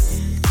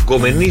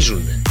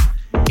κομμενίζουν.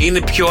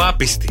 Είναι πιο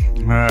άπιστοι.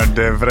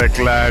 Άντε βρε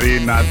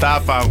Κλαρίνα,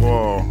 τα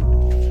παγώ.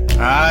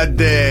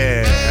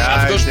 Άντε.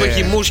 Αυτός που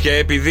έχει μουσια,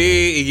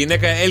 επειδή η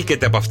γυναίκα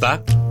έλκεται από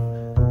αυτά.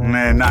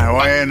 Ναι, να, ο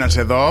ένας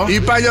εδώ.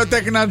 Ή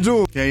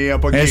παλιοτεκνατζού. Και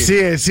από εκεί.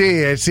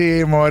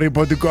 Εσύ, μωρή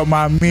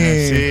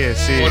ποτικομαμή.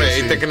 Εσύ. Ωραία,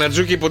 η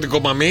τεκνατζού και η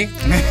ποτικομαμή.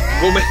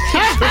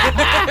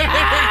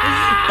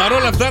 Παρ'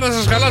 όλα αυτά, να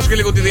σας χαλάσω και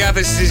λίγο τη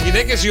διάθεση στις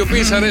γυναίκες οι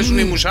οποίες αρέσουν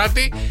οι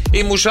μουσάτοι.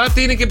 Οι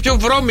μουσάτοι είναι και πιο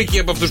βρώμικοι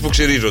από αυτούς που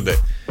ξυρίζονται.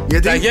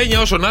 Γιατί? Τα γένια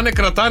όσο να είναι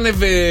κρατάνε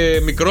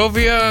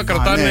μικρόβια,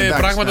 κρατάνε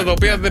πράγματα τα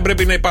οποία δεν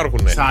πρέπει να υπάρχουν.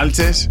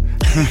 Σάλτσες.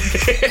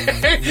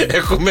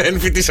 Έχουμε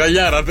ένφυτη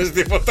σαλιάρα, θες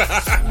τίποτα?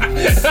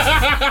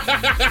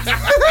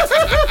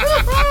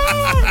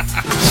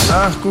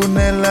 Αχ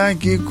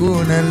κουνελάκι,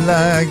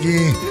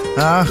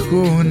 αχ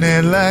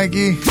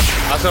κουνελάκι.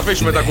 Ας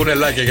αφήσουμε τα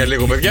κουνελάκια για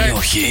λίγο, παιδιά.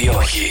 Όχι.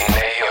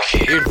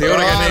 Ήρθε η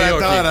ώρα για ναι ή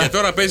όχι. Και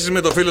τώρα παίζεις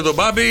με το φίλο τον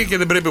Μπάμπη και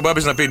δεν πρέπει ο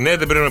Μπάμπης να πει ναι,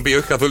 δεν πρέπει να πει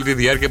όχι καθ' όλη τη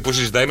διάρκεια που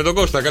συζητάει με τον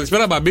Κώστα.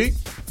 Καλησπέρα, Μπάμπη.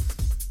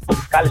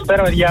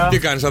 Καλησπέρα, παιδιά. Τι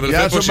κάνεις,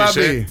 αδελφέ, πώς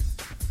είσαι?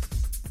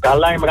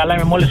 Καλά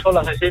είμαι, μόλις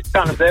όλα εσείς τι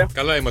κάνετε?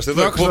 Καλά είμαστε,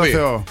 εδώ εκπομπή.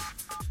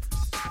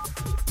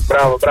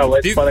 Μπράβο,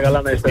 έτσι πάντα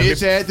καλά να είστε.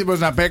 Είσαι έτοιμος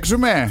να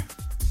παίξουμε?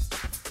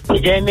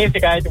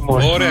 Γεννήθηκα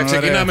έτοιμος. Ωραία,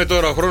 ξεκινάμε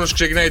τώρα, ο χρόνος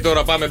ξεκινάει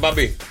τώρα, πάμε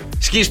Μπάμπη.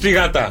 Σκίστη τη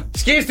γάτα.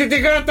 Σκίστη τη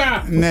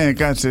γάτα. Ναι,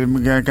 κάτσε,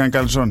 κάνει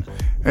καλσόν.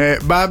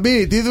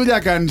 Μπάμπη, τι δουλειά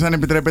κάνεις αν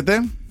επιτρέπετε?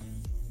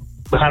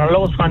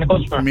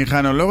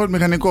 Μηχανολόγος.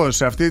 Μηχανικός.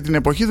 Σε αυτή την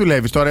εποχή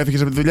δουλεύεις, τώρα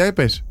έφυγες από τη δουλειά,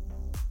 είπες?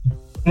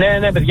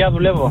 Ναι, παιδιά,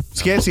 δουλεύω.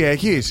 Σχέση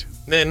έχεις?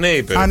 Ναι,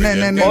 είπε. Α, ναι.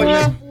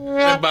 Όχι.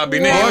 Μπάμπη,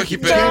 ναι, όχι,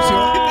 είπε.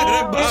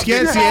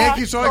 Σχέση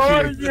έχεις, όχι.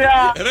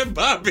 Ρε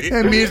Μπάμπη.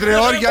 Εμείς ρε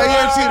όρια ή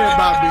εσύ ρε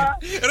Μπάμπη?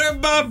 Ρε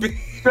Μπάμπη.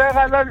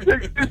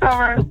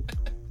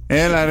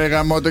 Έλα ρε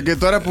γαμώτο, και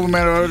τώρα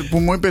που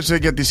μου είπες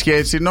για τη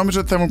σχέση, νόμιζα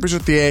ότι θα μου πεις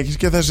ότι έχεις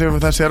και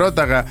θα σε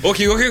ρώταγα.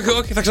 Όχι,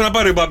 θα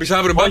ξαναπάρει ο Μπάμπης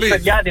αύριο, Μπάμπη. Όχι,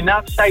 παιδιά, την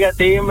άφησα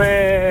γιατί είμαι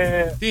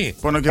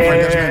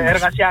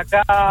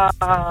εργασιακά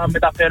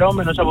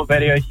μεταφερόμενος από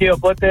περιοχή,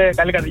 οπότε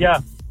καλή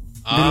καρδιά.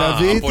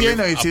 Δηλαδή, τι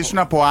εννοείς, ήσουν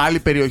από άλλη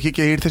περιοχή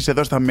και ήρθες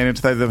εδώ στα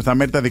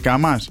μέρη τα δικά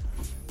μας?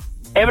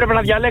 Έπρεπε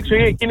να διαλέξω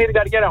εκείνη την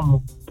καριέρα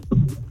μου.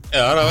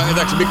 Άρα,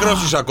 εντάξει,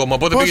 μικρός είσαι ακόμα,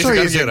 οπότε πήγες στην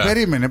καριέρα.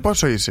 Περίμενε,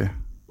 πόσο είσαι?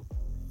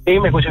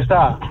 Είμαι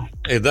 27.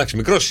 Εντάξει,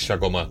 μικρός είσαι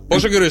ακόμα.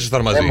 Πόσο καιρό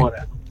ήσασταν μαζί?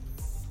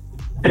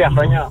 3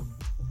 χρόνια.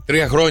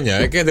 3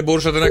 χρόνια, και δεν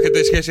μπορούσατε να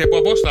έχετε σχέση από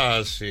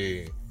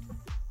απόσταση?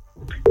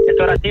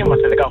 Τώρα τι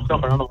είμαστε, 18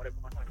 χρονών που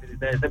είμαστε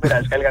φοιτητές, δεν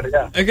πειράζει, καλή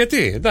καρδιά.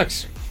 Γιατί,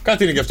 εντάξει,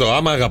 κάτι είναι και αυτό,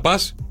 άμα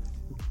αγαπάς.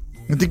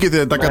 Τι και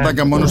τα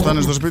κατάκα μόνο θα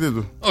είναι στο σπίτι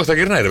του? Όχι, θα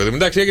γυρνάει ρε παιδί.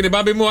 Εντάξει, έγινε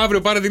Μπάμπη μου,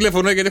 αύριο πάρε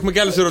τηλέφωνο γιατί έχουμε και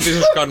άλλες ερωτήσεις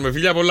να σου κάνουμε.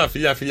 Φιλιά πολλά,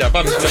 φιλιά.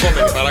 Πάμε στην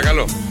επόμενη,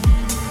 παρακαλώ.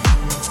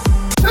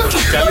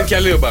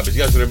 Καλή λέει ο Μπάμπης.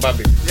 Γεια σου ρε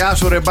Μπάμπη. Γεια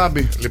σου ρε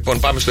Μπάμπη. Λοιπόν,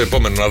 πάμε στο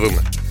επόμενο να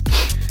δούμε.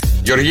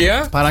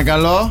 Γεωργία.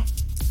 Παρακαλώ.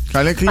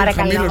 Καλή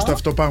χαμήλωστα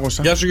αυτό,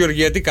 πάγωσα. Γεια σου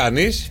Γεωργία, τι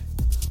κάνεις?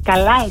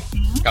 Καλά,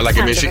 εσύ? Καλά και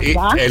εμείς.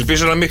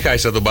 Ελπίζω να μην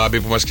χάσεις τον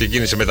Μπάμπη που μας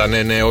ξεκίνησε με τα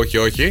ναι, όχι.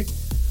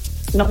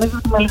 Νομίζω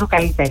ότι είμαι λίγο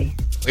καλύτερη.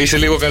 Είσαι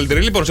λίγο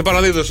καλύτερη. Λοιπόν, σε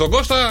παραδίδω στον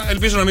Κώστα.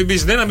 Ελπίζω να μην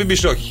πεις ναι, να μην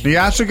πεις όχι.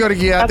 Γεια σου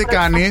Γεωργία, τι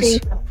κάνεις?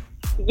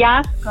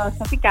 Γεια σου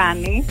Κώστα, τι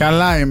κάνεις?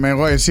 Καλά είμαι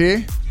εγώ,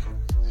 εσύ?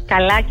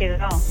 Καλά και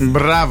εγώ.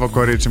 Μπράβο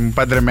κορίτσι μου,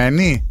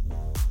 παντρεμένη?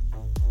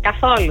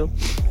 Καθόλου.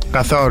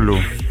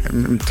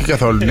 Τι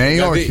καθόλου, ναι ή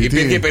όχι?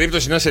 Υπήρχε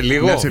περίπτωση να είσαι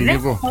λίγο? Ναι, δεν είμαι.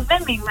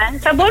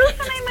 Θα μπορούσα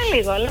να είμαι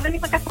λίγο, αλλά δεν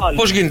είμαι καθόλου.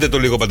 Πώς γίνεται το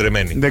λίγο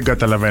παντρεμένη? Δεν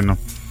καταλαβαίνω.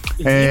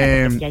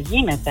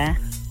 Γίνεται.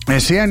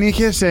 Εσύ αν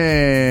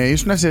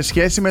ήσουν σε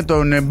σχέση με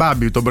τον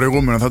Μπάμπη, τον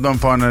προηγούμενο, θα τον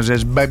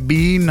φώναζες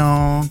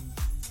Μπαμπίνο?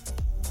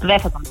 Δεν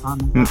θα τον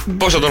φώναζα.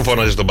 Πώς θα τον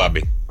φώναζες τον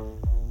Μπάμπη?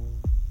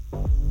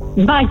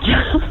 Μπάκια.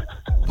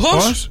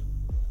 Πώς?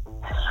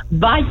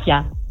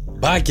 Μπάκια.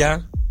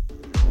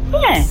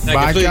 Ναι.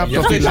 Μπάκια από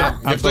το φυλάκι.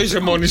 Γι' αυτό είσαι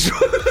μόνη σου.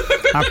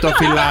 Από το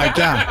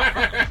φυλάκια.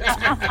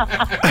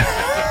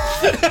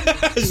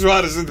 Σου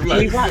άρεσε την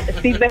πλάτη.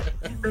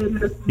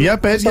 Για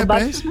πες.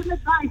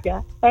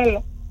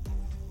 Έλα.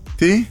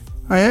 Τι?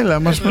 Έλα,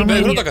 μας πούμε.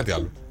 Ρώτα κάτι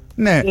άλλο.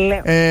 Ναι,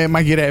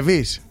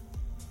 μαγειρεύεις?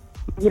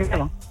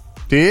 Μαγειρεύω.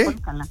 Τι? Πολύ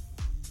καλά.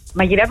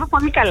 Μαγειρεύω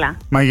πολύ καλά.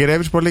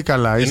 Μαγειρεύεις πολύ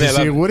καλά, είσαι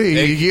σίγουρη?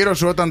 Οι γύρω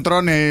σου όταν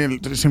τρώνε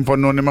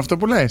συμφωνούν με αυτό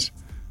που λες?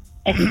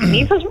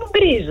 Συνήθως μου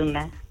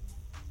βρίζουνε.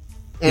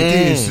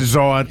 Τι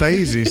ζώα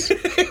ταΐζεις?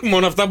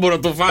 Μόνο αυτά μπορούν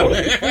να το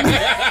φάνε.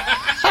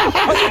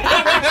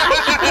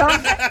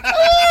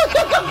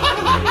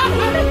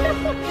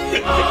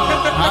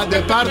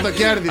 Άντε, πάρ' το,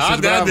 κέρδισες.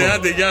 Άντε,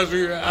 γεια σου.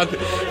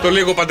 Το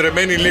λίγο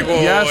παντρεμένη, λίγο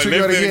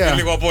ελεύθερη και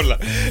λίγο απ' όλα.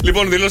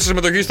 Λοιπόν, δηλώστε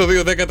συμμετοχή στο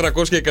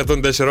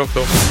 2-10-300-1048.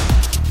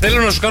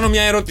 Θέλω να σου κάνω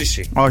μια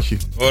ερώτηση. Όχι.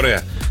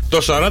 Ωραία.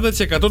 Το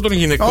 40% των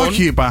γυναικών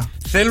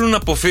θέλουν να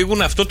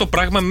αποφύγουν αυτό το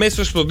πράγμα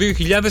μέσα στο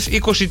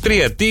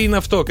 2023. Τι είναι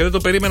αυτό? Και δεν το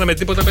περίμενα με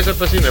τίποτα μέσα από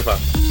τα σύννεφα.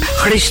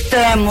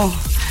 Χριστέ μου,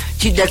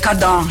 την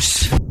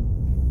decadence.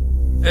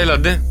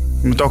 Έλαντε.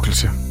 Μου το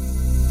έκλεισε.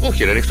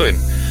 Όχι, ρε, ανοιχτό είναι.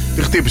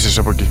 Τι χτύπησες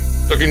από εκεί?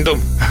 Το κινητό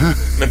μου.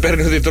 Με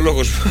παίρνει ο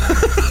διαιτολόγος μου.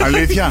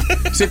 Αλήθεια?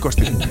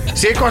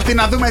 Σήκωστη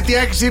να δούμε τι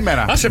έχει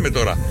σήμερα. Άσε με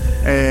τώρα.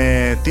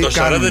 Τι το 40%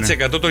 κάνουνε?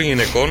 των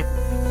γυναικών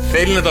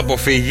θέλει να το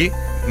αποφύγει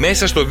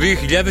μέσα στο 2023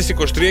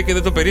 και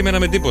δεν το περίμενα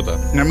με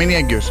τίποτα. Να μείνει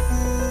έγκυος.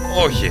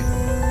 Όχι.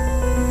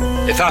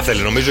 Θα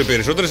ήθελε, νομίζω οι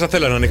περισσότερες θα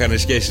θέλανε αν είχαν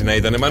σχέση να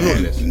ήταν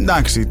μανούλες.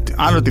 Εντάξει,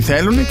 άλλο τι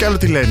θέλουν και άλλο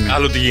τι λένε.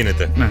 Άλλο τι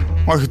γίνεται. Ναι.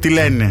 Όχι, τι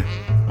λένε.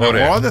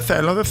 Ωραία. Εγώ δεν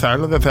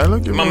θέλω.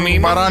 Και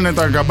παράνε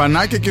τα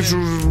καμπανάκια και σου.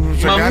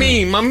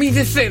 Μαμί,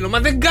 δεν θέλω, μα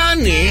δεν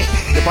κάνει.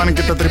 Και πάνε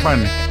και τα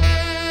τρυπάνε.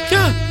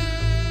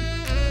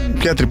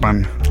 Ποια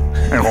τρυπάνε?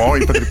 Εγώ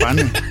είπα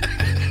τρυπάνε.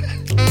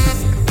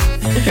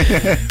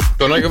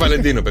 Τον Άγιο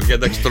Βαλεντίνο, παιδιά,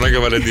 εντάξει, τον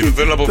Άγιο Βαλεντίνο.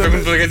 Θέλω να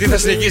αποφύγουν το γιατί θα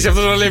συνεχίσει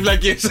αυτό να λέει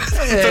βλακίες.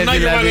 Τον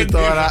Άγιο Βαλεντίνο.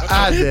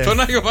 Τον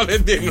Άγιο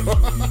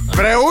Βαλεντίνο.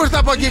 Βρεούστα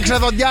από εκεί,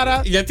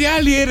 ξεδοντιάρα. Γιατί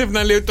άλλη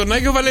έρευνα λέει ότι τον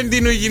Άγιο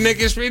Βαλεντίνο οι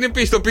γυναίκες είναι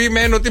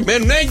πιστοποιημένοι ότι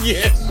μένουν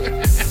έγκυες.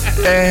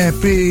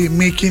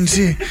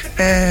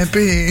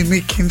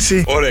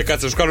 Επιμήκυνση. Ωραία,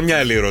 κάτσε, να σου κάνω μια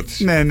άλλη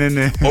ερώτηση.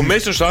 Ναι. Ο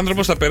μέσος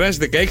άνθρωπος θα περάσει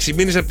 16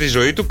 μήνες από τη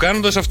ζωή του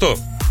κάνοντας αυτό.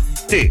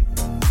 Τι?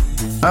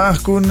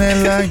 Αχ,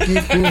 κουνελάκι.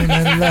 Αχ,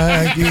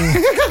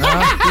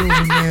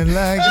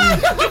 κουνελάκι.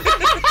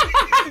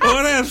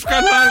 Ωραία, σου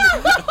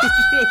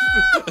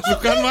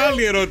κάνω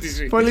άλλη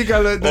ερώτηση. Πολύ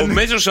καλό ήταν. Ο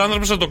μέσος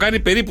άνθρωπος θα το κάνει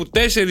περίπου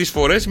 4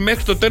 φορές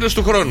μέχρι το τέλος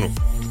του χρόνου.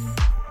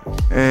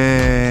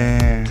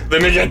 Δεν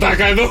είναι για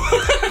τάκα εδώ.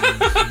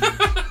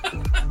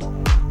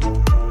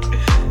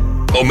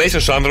 Ο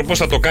μέσος άνθρωπος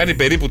θα το κάνει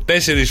περίπου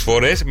 4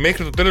 φορές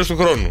μέχρι το τέλος του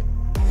χρόνου.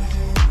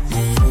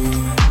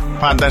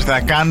 Φανταστικά θα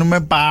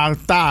κάνουμε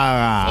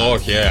παρτάρα.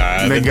 Όχι,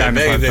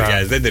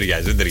 δεν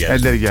ταιριάζει.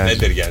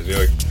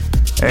 Όχι.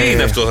 Τι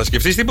είναι αυτό, θα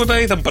σκεφτείς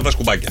τίποτα ή θα μου πατάς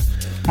κουμπάκια?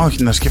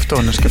 Όχι, να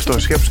σκεφτώ.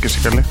 Σκέψου και εσύ,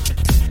 καλέ.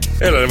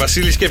 Έλα, ρε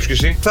Βασίλη, σκέψου και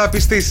εσύ. Θα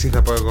πιστήσει,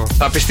 θα πω εγώ.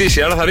 Θα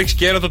πιστήσει, άρα θα ρίξει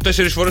και έρωτο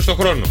 4 φορές το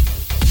χρόνο.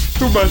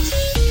 Too much.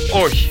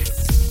 Όχι.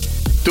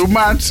 Too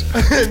much.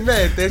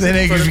 Ναι, δεν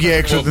έχεις βγει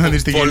έξω να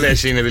δεις τι γίνεται.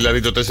 Πολλές είναι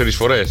δηλαδή το 4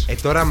 φορές.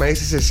 Τώρα, άμα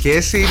είσαι σε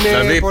σχέση, είναι.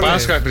 Δηλαδή,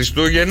 Πάσχα,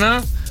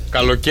 Χριστούγεννα,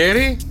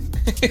 καλοκαίρι.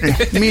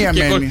 Μία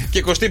μένει.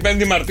 Και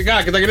 25η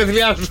Μαρτικά και τα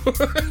γενέθλιά σου.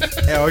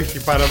 Όχι,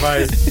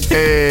 παραβάει.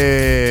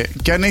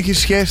 Και αν έχει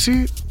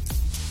σχέση,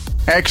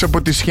 έξω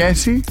από τη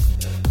σχέση.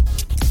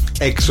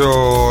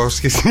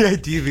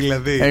 Εξωσχεσιακή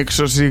δηλαδή.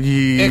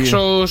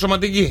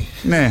 Εξωσωματική.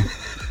 Ναι.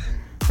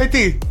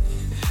 Τι.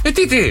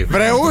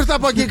 Βρεούστα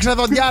από εκεί,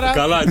 ξεδοντιάρα.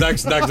 Καλά,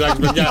 εντάξει,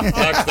 παιδιά.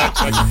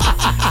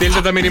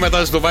 Στείλτε τα μηνύματά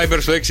σας στο Viber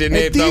στο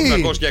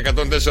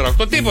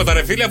 697-800-1048. Τίποτα,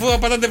 ρε φίλε, αφού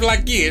πατάτε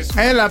βλακίες.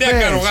 Έλα, τι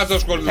έκανα εγώ, το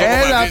ασχοληθώ.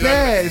 Έλα,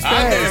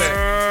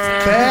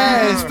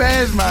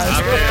 πες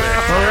μας.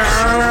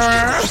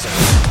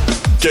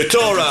 Και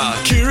τώρα,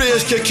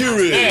 κυρίες και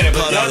κύριοι,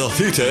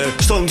 παραδοθείτε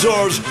στον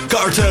George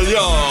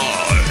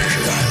Καρτελιόν.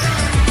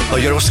 Ο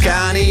Γιώργος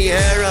κάνει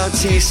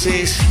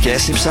ερωτήσεις και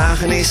εσύ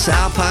ψάχνεις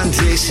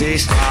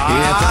απαντήσεις.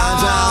 Είναι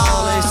πάντα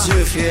όλες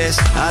τζούφιες,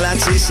 αλλά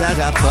τις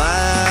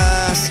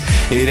αγαπάς.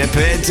 Είναι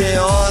 5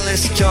 όλες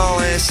κι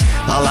όλες,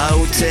 αλλά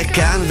ούτε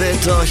καν δεν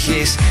το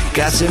έχεις.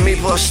 Κάτσε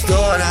μήπως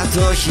τώρα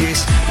το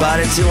έχεις,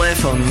 πάρε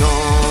τηλέφωνο.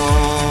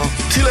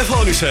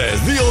 Τηλεφώνησε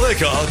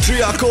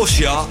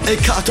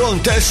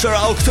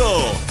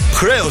 210-300-1048.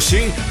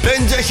 Χρέωση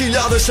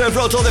 5.000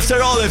 ευρώ το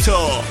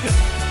δευτερόλεπτο.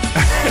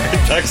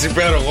 Εντάξει,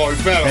 υπέροχο.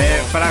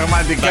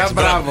 Πραγματικά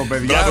μπράβο,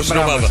 παιδιά.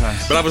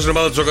 Μπράβο στην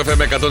ομάδα του Ζωκαφέ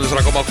με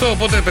 104,8.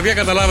 Οπότε, παιδιά,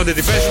 καταλάβατε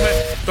τι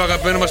παίζουμε. Το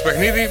αγαπημένο μας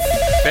παιχνίδι.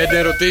 5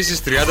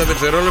 ερωτήσεις, 30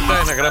 δευτερόλεπτα,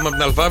 ένα γράμμα από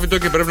την αλφάβητο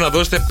και πρέπει να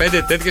δώσετε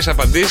 5 τέτοιες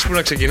απαντήσεις που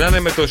να ξεκινάνε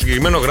με το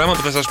συγκεκριμένο γράμμα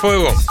που θα σας πω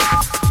εγώ.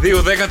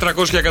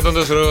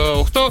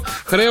 2-10-300-1048.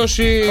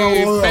 Χρέωση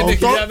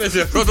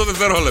 5.000 ευρώ το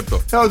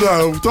δευτερόλεπτο.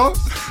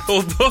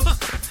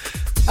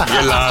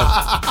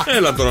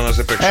 Έλα τώρα να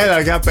σε παίξω. Έλα,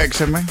 για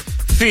παίξε με.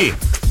 Φι,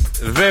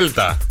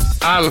 δέλτα,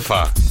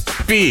 αλφα,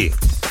 πι,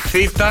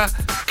 θήτα,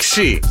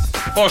 ξι.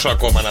 Πόσο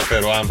ακόμα να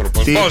φέρω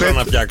άνθρωπος, πόσο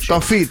να φτιάξω? Το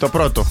φι, το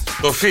πρώτο.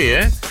 Το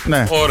φι,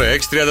 Ναι. Ωραία,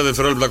 έχεις 30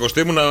 δευτερόλεπτα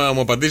Κωστή μου να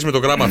μου απαντήσεις με το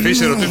γράμμα φι.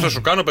 Σε ερωτήσεις θα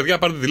σου κάνω, παιδιά,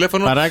 πάρτε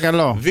τηλέφωνο.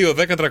 Παρακαλώ.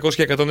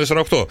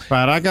 2-10-300-1048.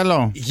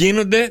 Παρακαλώ.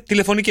 Γίνονται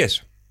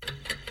τηλεφωνικές.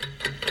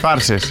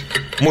 Φάρσες.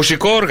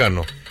 Μουσικό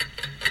όργανο.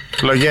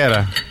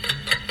 Φλογέρα.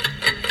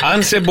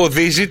 Αν σε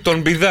εμποδίζει,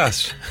 τον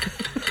πηδάς.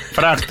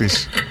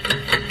 Φράχτης.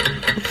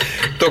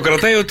 Το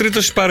κρατάει ο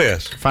τρίτος της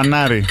παρέας.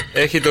 Φανάρι.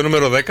 Έχει το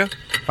νούμερο 10.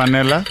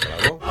 Φανέλα.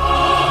 Μπράβο.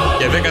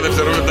 Και 10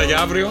 δευτερόλεπτα για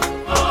αύριο.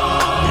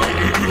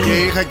 Και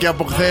είχα και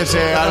από χθες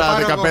άλλα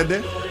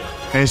 15.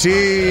 Εσύ.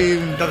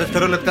 Τα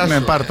δευτερόλεπτά σου. Ναι,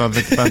 πάρ' το.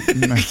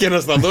 Και να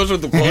στα δώσω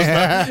του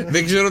Κώστα.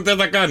 Δεν ξέρω τι θα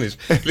τα κάνεις.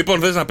 Λοιπόν,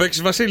 θες να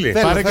παίξεις, Βασίλη?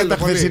 Πάρε και τα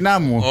χθεσινά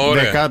μου.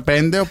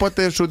 15,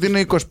 οπότε σου δίνω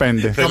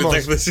 25. Θέλει τα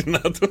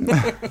χθεσινά του.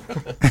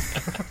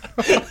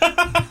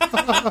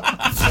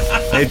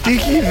 Τι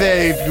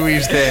ιδέοι που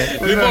είστε.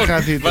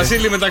 Λοιπόν,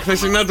 Βασίλη, με τα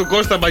χθεσινά του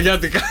Κώστα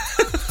μπαγιάτικα.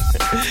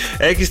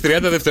 Έχεις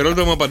 30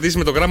 δευτερόλεπτα να μου απαντήσεις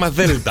με το γράμμα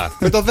Δέλτα.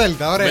 Με το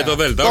Δέλτα, ωραία. Με το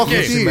Δέλτα, οκ.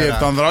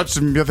 Τον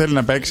ρώτησε με ποιο θέλει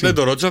να παίξει. Δεν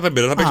το ρώτησα, δεν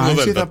πήρα. Θα παίξει με το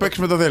Δέλτα. Εσύ θα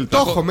παίξει με το Δέλτα.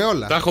 Το έχω με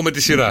όλα. Τα έχω με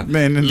τη σειρά.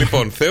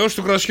 Λοιπόν, Θεός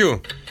του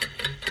κρασιού.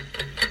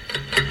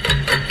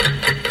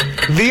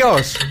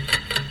 Διός.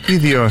 Τι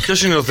Διός?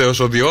 Ποιος είναι ο Θεός,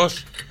 ο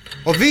Διός?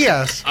 Ο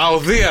Δίας. Α, ο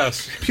Δίας.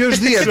 Ποιος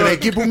Δίας,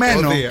 εκεί που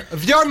μένω?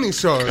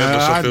 Διόνυσος.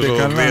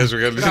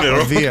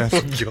 Ο Δίας.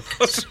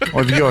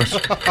 Ο Διός.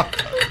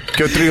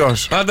 Και ο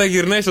Τριός. Πάντα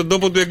γυρνάει στον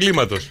τόπο του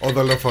εγκλήματος. Ο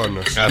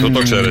δολοφόνος. Αυτό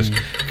το ξέρεις.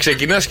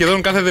 Ξεκινά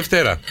σχεδόν κάθε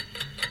Δευτέρα.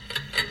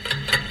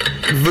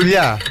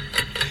 Δουλειά.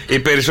 Οι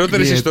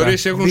περισσότερες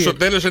ιστορίες έχουν στο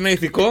τέλος ένα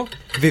ηθικό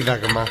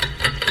δίδαγμα.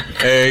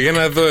 Για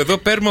να δω εδώ,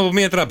 παίρνουμε από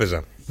μία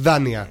τράπεζα.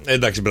 Δάνεια.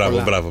 Εντάξει,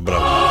 μπράβο.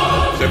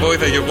 Σε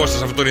βοήθαγε ο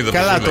Κώστας, αυτό τον είδα.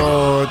 Καλά,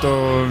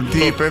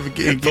 τι είπε.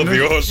 Το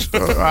Διός.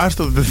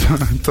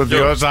 Το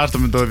Διός, άστο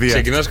με το Δία.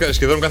 Ξεκινάς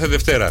σχεδόν κάθε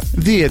Δευτέρα.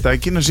 Δίαιτα,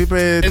 εκείνος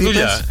είπε.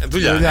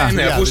 Δουλειά.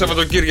 Ναι, αφού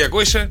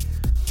Σαββατοκύριακο είσαι,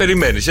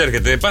 περιμένεις,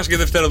 έρχεται. Πας και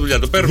Δευτέρα δουλειά.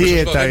 Το παίρνουμε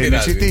σωστό. Δίαιτα είναι.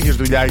 Εσύ τι είχες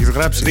δουλειά, έχεις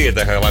γράψει?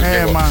 Δίαιτα είχα βάλει.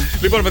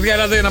 Λοιπόν, παιδιά,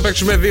 ελάτε να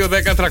παίξουμε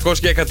 2-10-300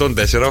 και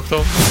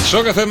 104-8.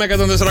 Σοκ FM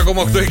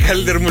 104,8, η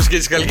καλύτερη μουσική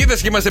της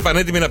Χαλκίδας. Και είμαστε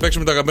πανέτοιμοι να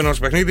παίξουμε το αγαπημένο μας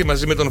παιχνίδι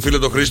μαζί με τον φίλο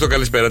τον Χρήστο.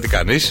 Καλησπέρα, τι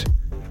κάνεις?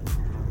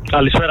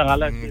 Καλησπέρα,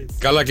 καλά.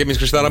 Καλά και εμείς,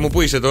 Χριστάρα μου,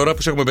 πού είσαι τώρα,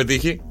 πού σε έχουμε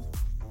πετύχει?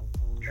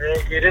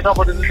 Γυρίζω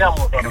από τη δουλειά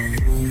μου τώρα.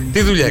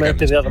 Τι δουλειά κάνεις?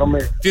 Τη διαδρομή.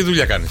 Τι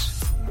δουλειά κάνεις?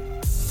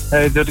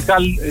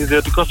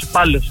 Ιδιωτικός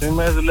υπάλληλος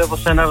είμαι, δουλεύω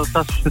σε ένα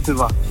εργοστάσιο στη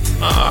Θήβα.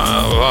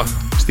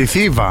 Στη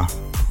Θήβα.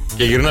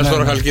 Και γυρνάς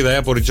τώρα Χαλκίδα,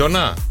 από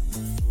Ριτσόνα?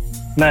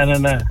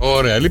 Ναι.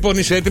 Ωραία, λοιπόν,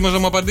 είσαι έτοιμος να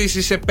μου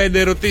απαντήσεις σε 5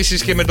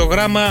 ερωτήσεις και με το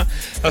γράμμα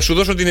θα σου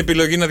δώσω την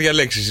επιλογή να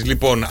διαλέξεις.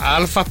 Λοιπόν,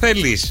 Α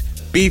θέλεις,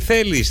 Π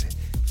θέλεις,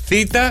 Θ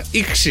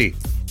ή Ξ?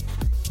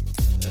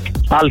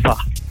 Α.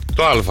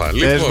 Το Α, λοιπόν.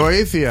 Θες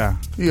βοήθεια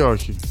ή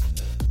όχι?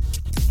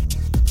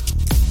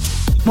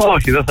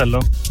 Όχι, δεν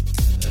θέλω.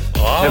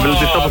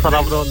 Ευελπιστώ πως θα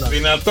τα βρω όλα.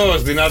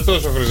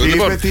 Δυνατός ο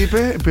Χρήστος. Τι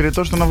είπε,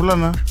 υπηρετός στον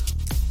αυλώνα.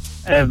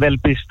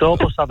 Ευελπιστώ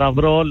πως θα τα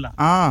βρω όλα.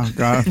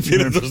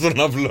 Υπηρετός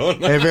στον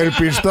αυλώνα.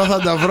 Ευελπιστώ θα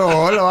τα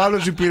βρω όλα. Ο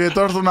άλλος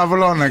υπηρετός στον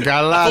αυλώνα.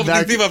 Καλά,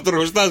 εντάξει. Από το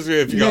εργοστάσιο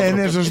έφυγα.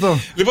 Ναι, σωστό.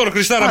 Λοιπόν,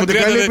 Χριστάρα μου, 30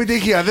 καλή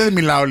επιτυχία. Δεν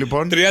μιλάω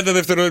λοιπόν. 30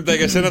 δευτερόλεπτα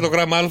για σένα το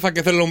γράμμα Α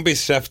και θέλω να μου πεις,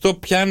 σε αυτό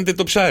πιάνετε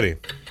το ψάρι?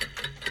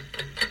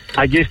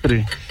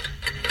 Αγκίστρι.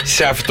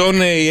 Σε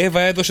αυτόν η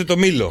Εύα έδωσε το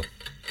μήλο.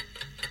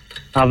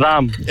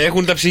 Αδάμ.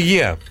 Έχουν τα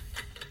ψυγεία.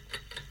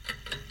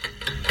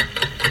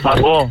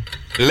 Αυγό.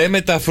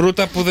 Λέμε τα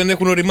φρούτα που δεν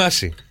έχουν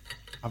οριμάσει.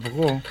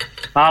 Αυγό.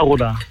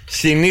 Άγουρα.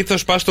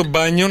 Συνήθως πας στο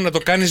μπάνιο να το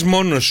κάνεις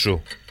μόνος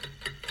σου.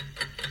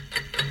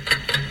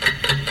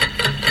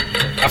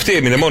 Αυτή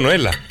έμεινε μόνο,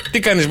 έλα. Τι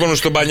κάνεις μόνος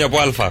στο μπάνιο από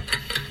Α?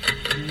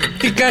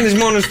 Τι κάνεις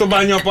μόνος στο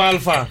μπάνιο από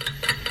Α?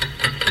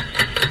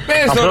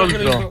 Πες τώρα,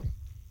 Χρήστο.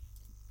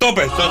 Το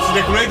πες, στην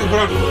εκπνοή του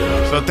χρόνου.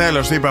 Στο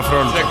τέλος, τι είπα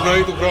αφρόλυτο. Στην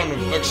εκπνοή του χρόνου.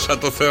 Δόξα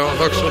τω Θεώ,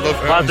 δόξα τω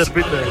Θεώ. Πάτε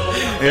πείτε.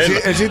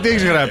 Εσύ τι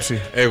έχεις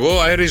γράψει?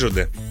 Εγώ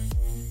αερίζονται.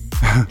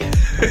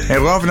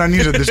 Εγώ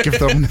αυνανίζονται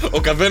σκεφτόμουν. Ο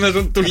καθένας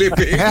του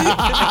λείπει.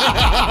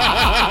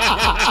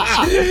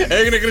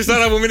 Έγινε,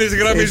 Χριστάρα μου, μείνε στη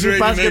γραμμή σου. Εσύ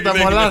πας και τα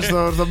μολάς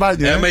στο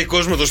μπάνιο. Έμα η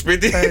κόσμο το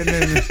σπίτι.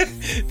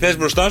 Θες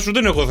μπροστά σου,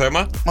 δεν έχω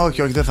θέμα.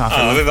 Όχι, δεν θα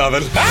ήθελα. Δεν θα ήθελα.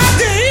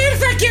 Άντε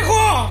ήρθα κι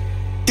εγώ.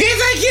 Τι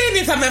θα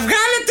γίνει, θα με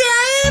βγάλετε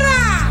αέρα?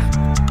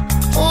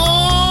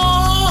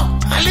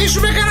 Θα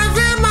λύσουμε κανένα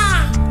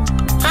θέμα.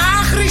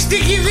 Άχρηστη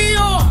κι οι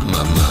δύο.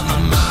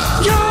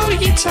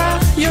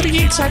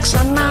 Γιώργιτσα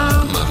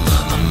ξανά.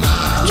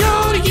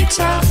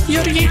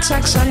 Γιώργιτσα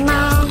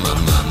ξανά.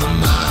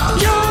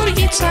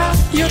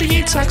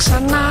 Γιώργιτσα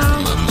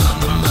ξανά.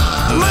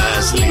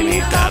 Μας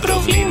λύνει τα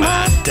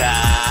προβλήματα.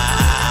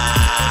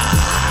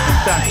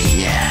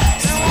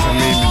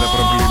 Λύνει τα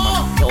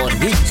προβλήματα.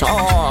 Γιώργιτσα.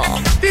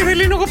 Τι δεν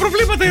λύνω εγώ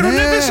προβλήματα,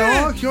 ειρωνεύεσαι?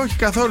 Όχι,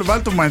 καθόλου.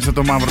 Βάλτε το μάλιστα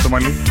το μαύρο το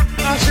μαλλί.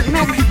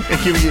 Συγγνώμη.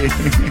 Έχει βγει.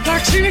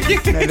 Εντάξει, είναι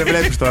εκεί. Δεν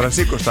βλέπεις τώρα,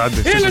 σήκωστα,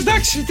 άντε. Έλα,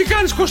 εντάξει, τι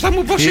κάνεις, Κώστα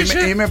μου, πώς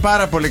είσαι? Είμαι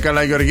πάρα πολύ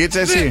καλά, Γεωργίτσα,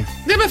 εσύ?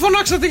 Δεν με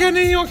φωνάξατε για ναι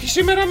ή όχι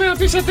σήμερα, με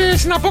αφήσατε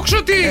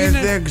συναπόξω, τι είναι?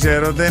 Δεν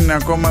ξέρω,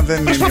 ακόμα δεν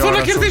είναι. Προσπαθώ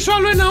να κερδίσω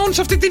άλλο ένα όν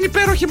σε αυτή την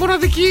υπέροχη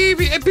μοναδική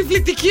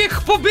επιβλητική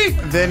εκπομπή.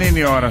 Δεν είναι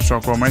η ώρα σου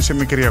ακόμα, είσαι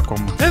μικρή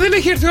ακόμα. Δεν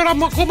έχει έρθει η ώρα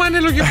μου ακόμα, είναι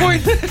λογικό.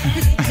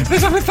 Δεν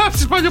θα με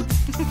θάψεις παλιό.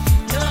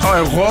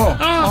 Εγώ?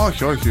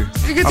 Όχι.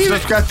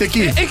 Αυτός κάθεται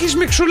εκεί. Έχεις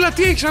μιξούλα,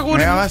 τι έχεις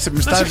αγόρι? Να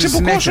σε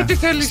ξεπουκώσω, τι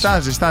θέλεις?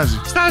 Στάζει.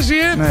 Στάζει,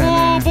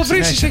 ο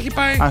βρύσις έχει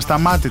πάει.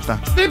 Ασταμάτητα.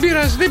 Δεν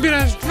πειράζει.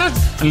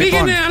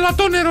 Πήγαινε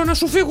αλατόνερο να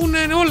σου φύγουν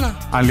όλα.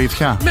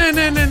 Αλήθεια?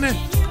 Ναι.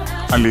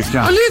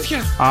 Αλήθεια?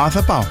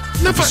 Θα πάω.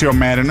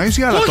 Φυσιομέρ εννοείς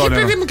ή αλατόνερο?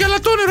 Όχι, παιδί μου, και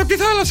αλατόνερο από τη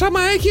θάλασσα, άμα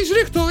έχεις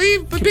ρίχτω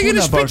ή πήγαινε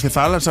σπίτι. Πού να πάω στη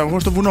θάλασσα, εγώ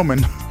στο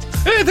βουνόμενο.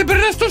 Δεν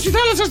περνάς τόση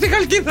θάλασσα στη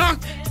Χαλκίδα.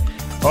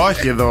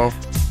 Όχι εδώ.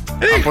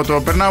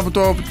 Περνάω από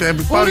το.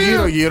 Πάω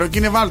γύρω-γύρω και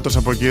είναι βάλτος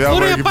από εκεί.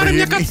 Ωραία, πάρε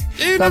μια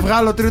θα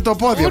βγάλω τρίτο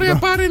πόδι. Ωραία,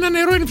 πάρε ένα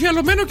νερό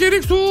εμφιαλωμένο και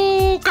ρίξ' του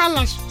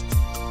κάλας.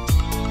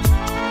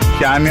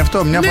 Πιάνει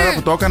αυτό. Μια φορά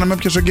που το έκανα με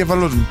έπιασε ο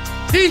εγκέφαλός μου.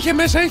 Τι είχε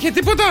μέσα, είχε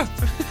τίποτα?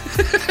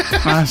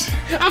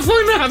 Αφού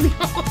είναι άδειο.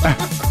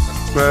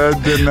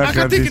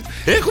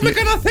 Έχουμε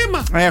κανένα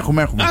θέμα?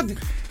 Έχουμε.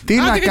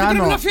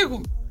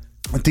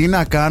 Τι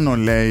να κάνω,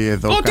 λέει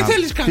εδώ. Ό,τι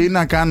θέλεις κάνω. Τι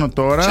να κάνω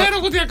τώρα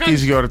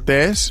τις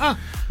γιορτές?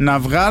 Να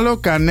βγάλω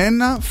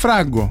κανένα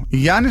φράγκο.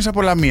 Γιάννης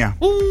από Λαμία.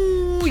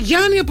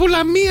 Γιάννη από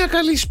Λαμία,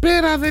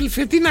 καλησπέρα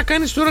αδελφέ. Τι να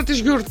κάνεις τώρα τις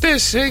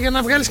γιορτές για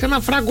να βγάλεις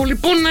κανένα φράγκο?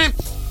 Λοιπόν,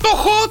 το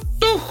έχω.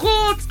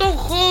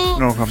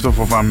 Αυτό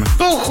φοβάμαι.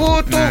 Το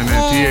έχω.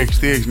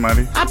 Τι έχεις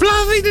Μάρη? Απλά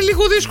δεν είναι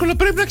λίγο δύσκολο.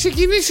 Πρέπει να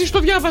ξεκινήσεις το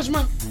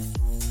διάβασμα.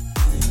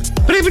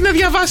 Πρέπει να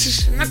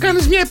διαβάσεις, να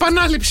κάνεις μια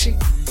επανάληψη.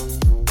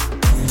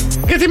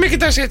 Γιατί με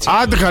κοιτάς έτσι?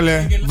 Άντε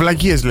καλέ,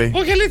 βλακίες λέει.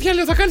 Όχι, αλήθεια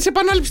λέω, θα κάνεις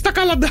επανάληψη τα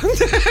κάλαντα.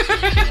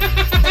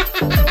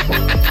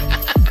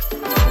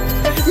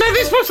 Να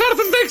δεις πως θα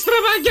έρθουν τα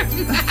εξτραδάκια.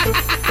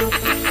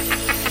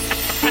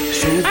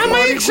 Άμα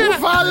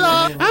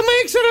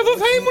ήξερα εδώ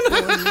θα ήμουν.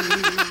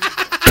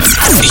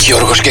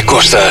 Γιώργος και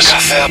Κώστας,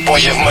 κάθε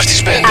απόγευμα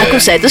στις 5.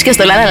 Άκουσέ τους και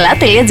στο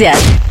lalala.gr.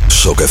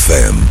 Σοκ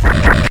FM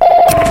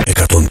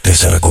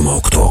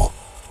 104,8.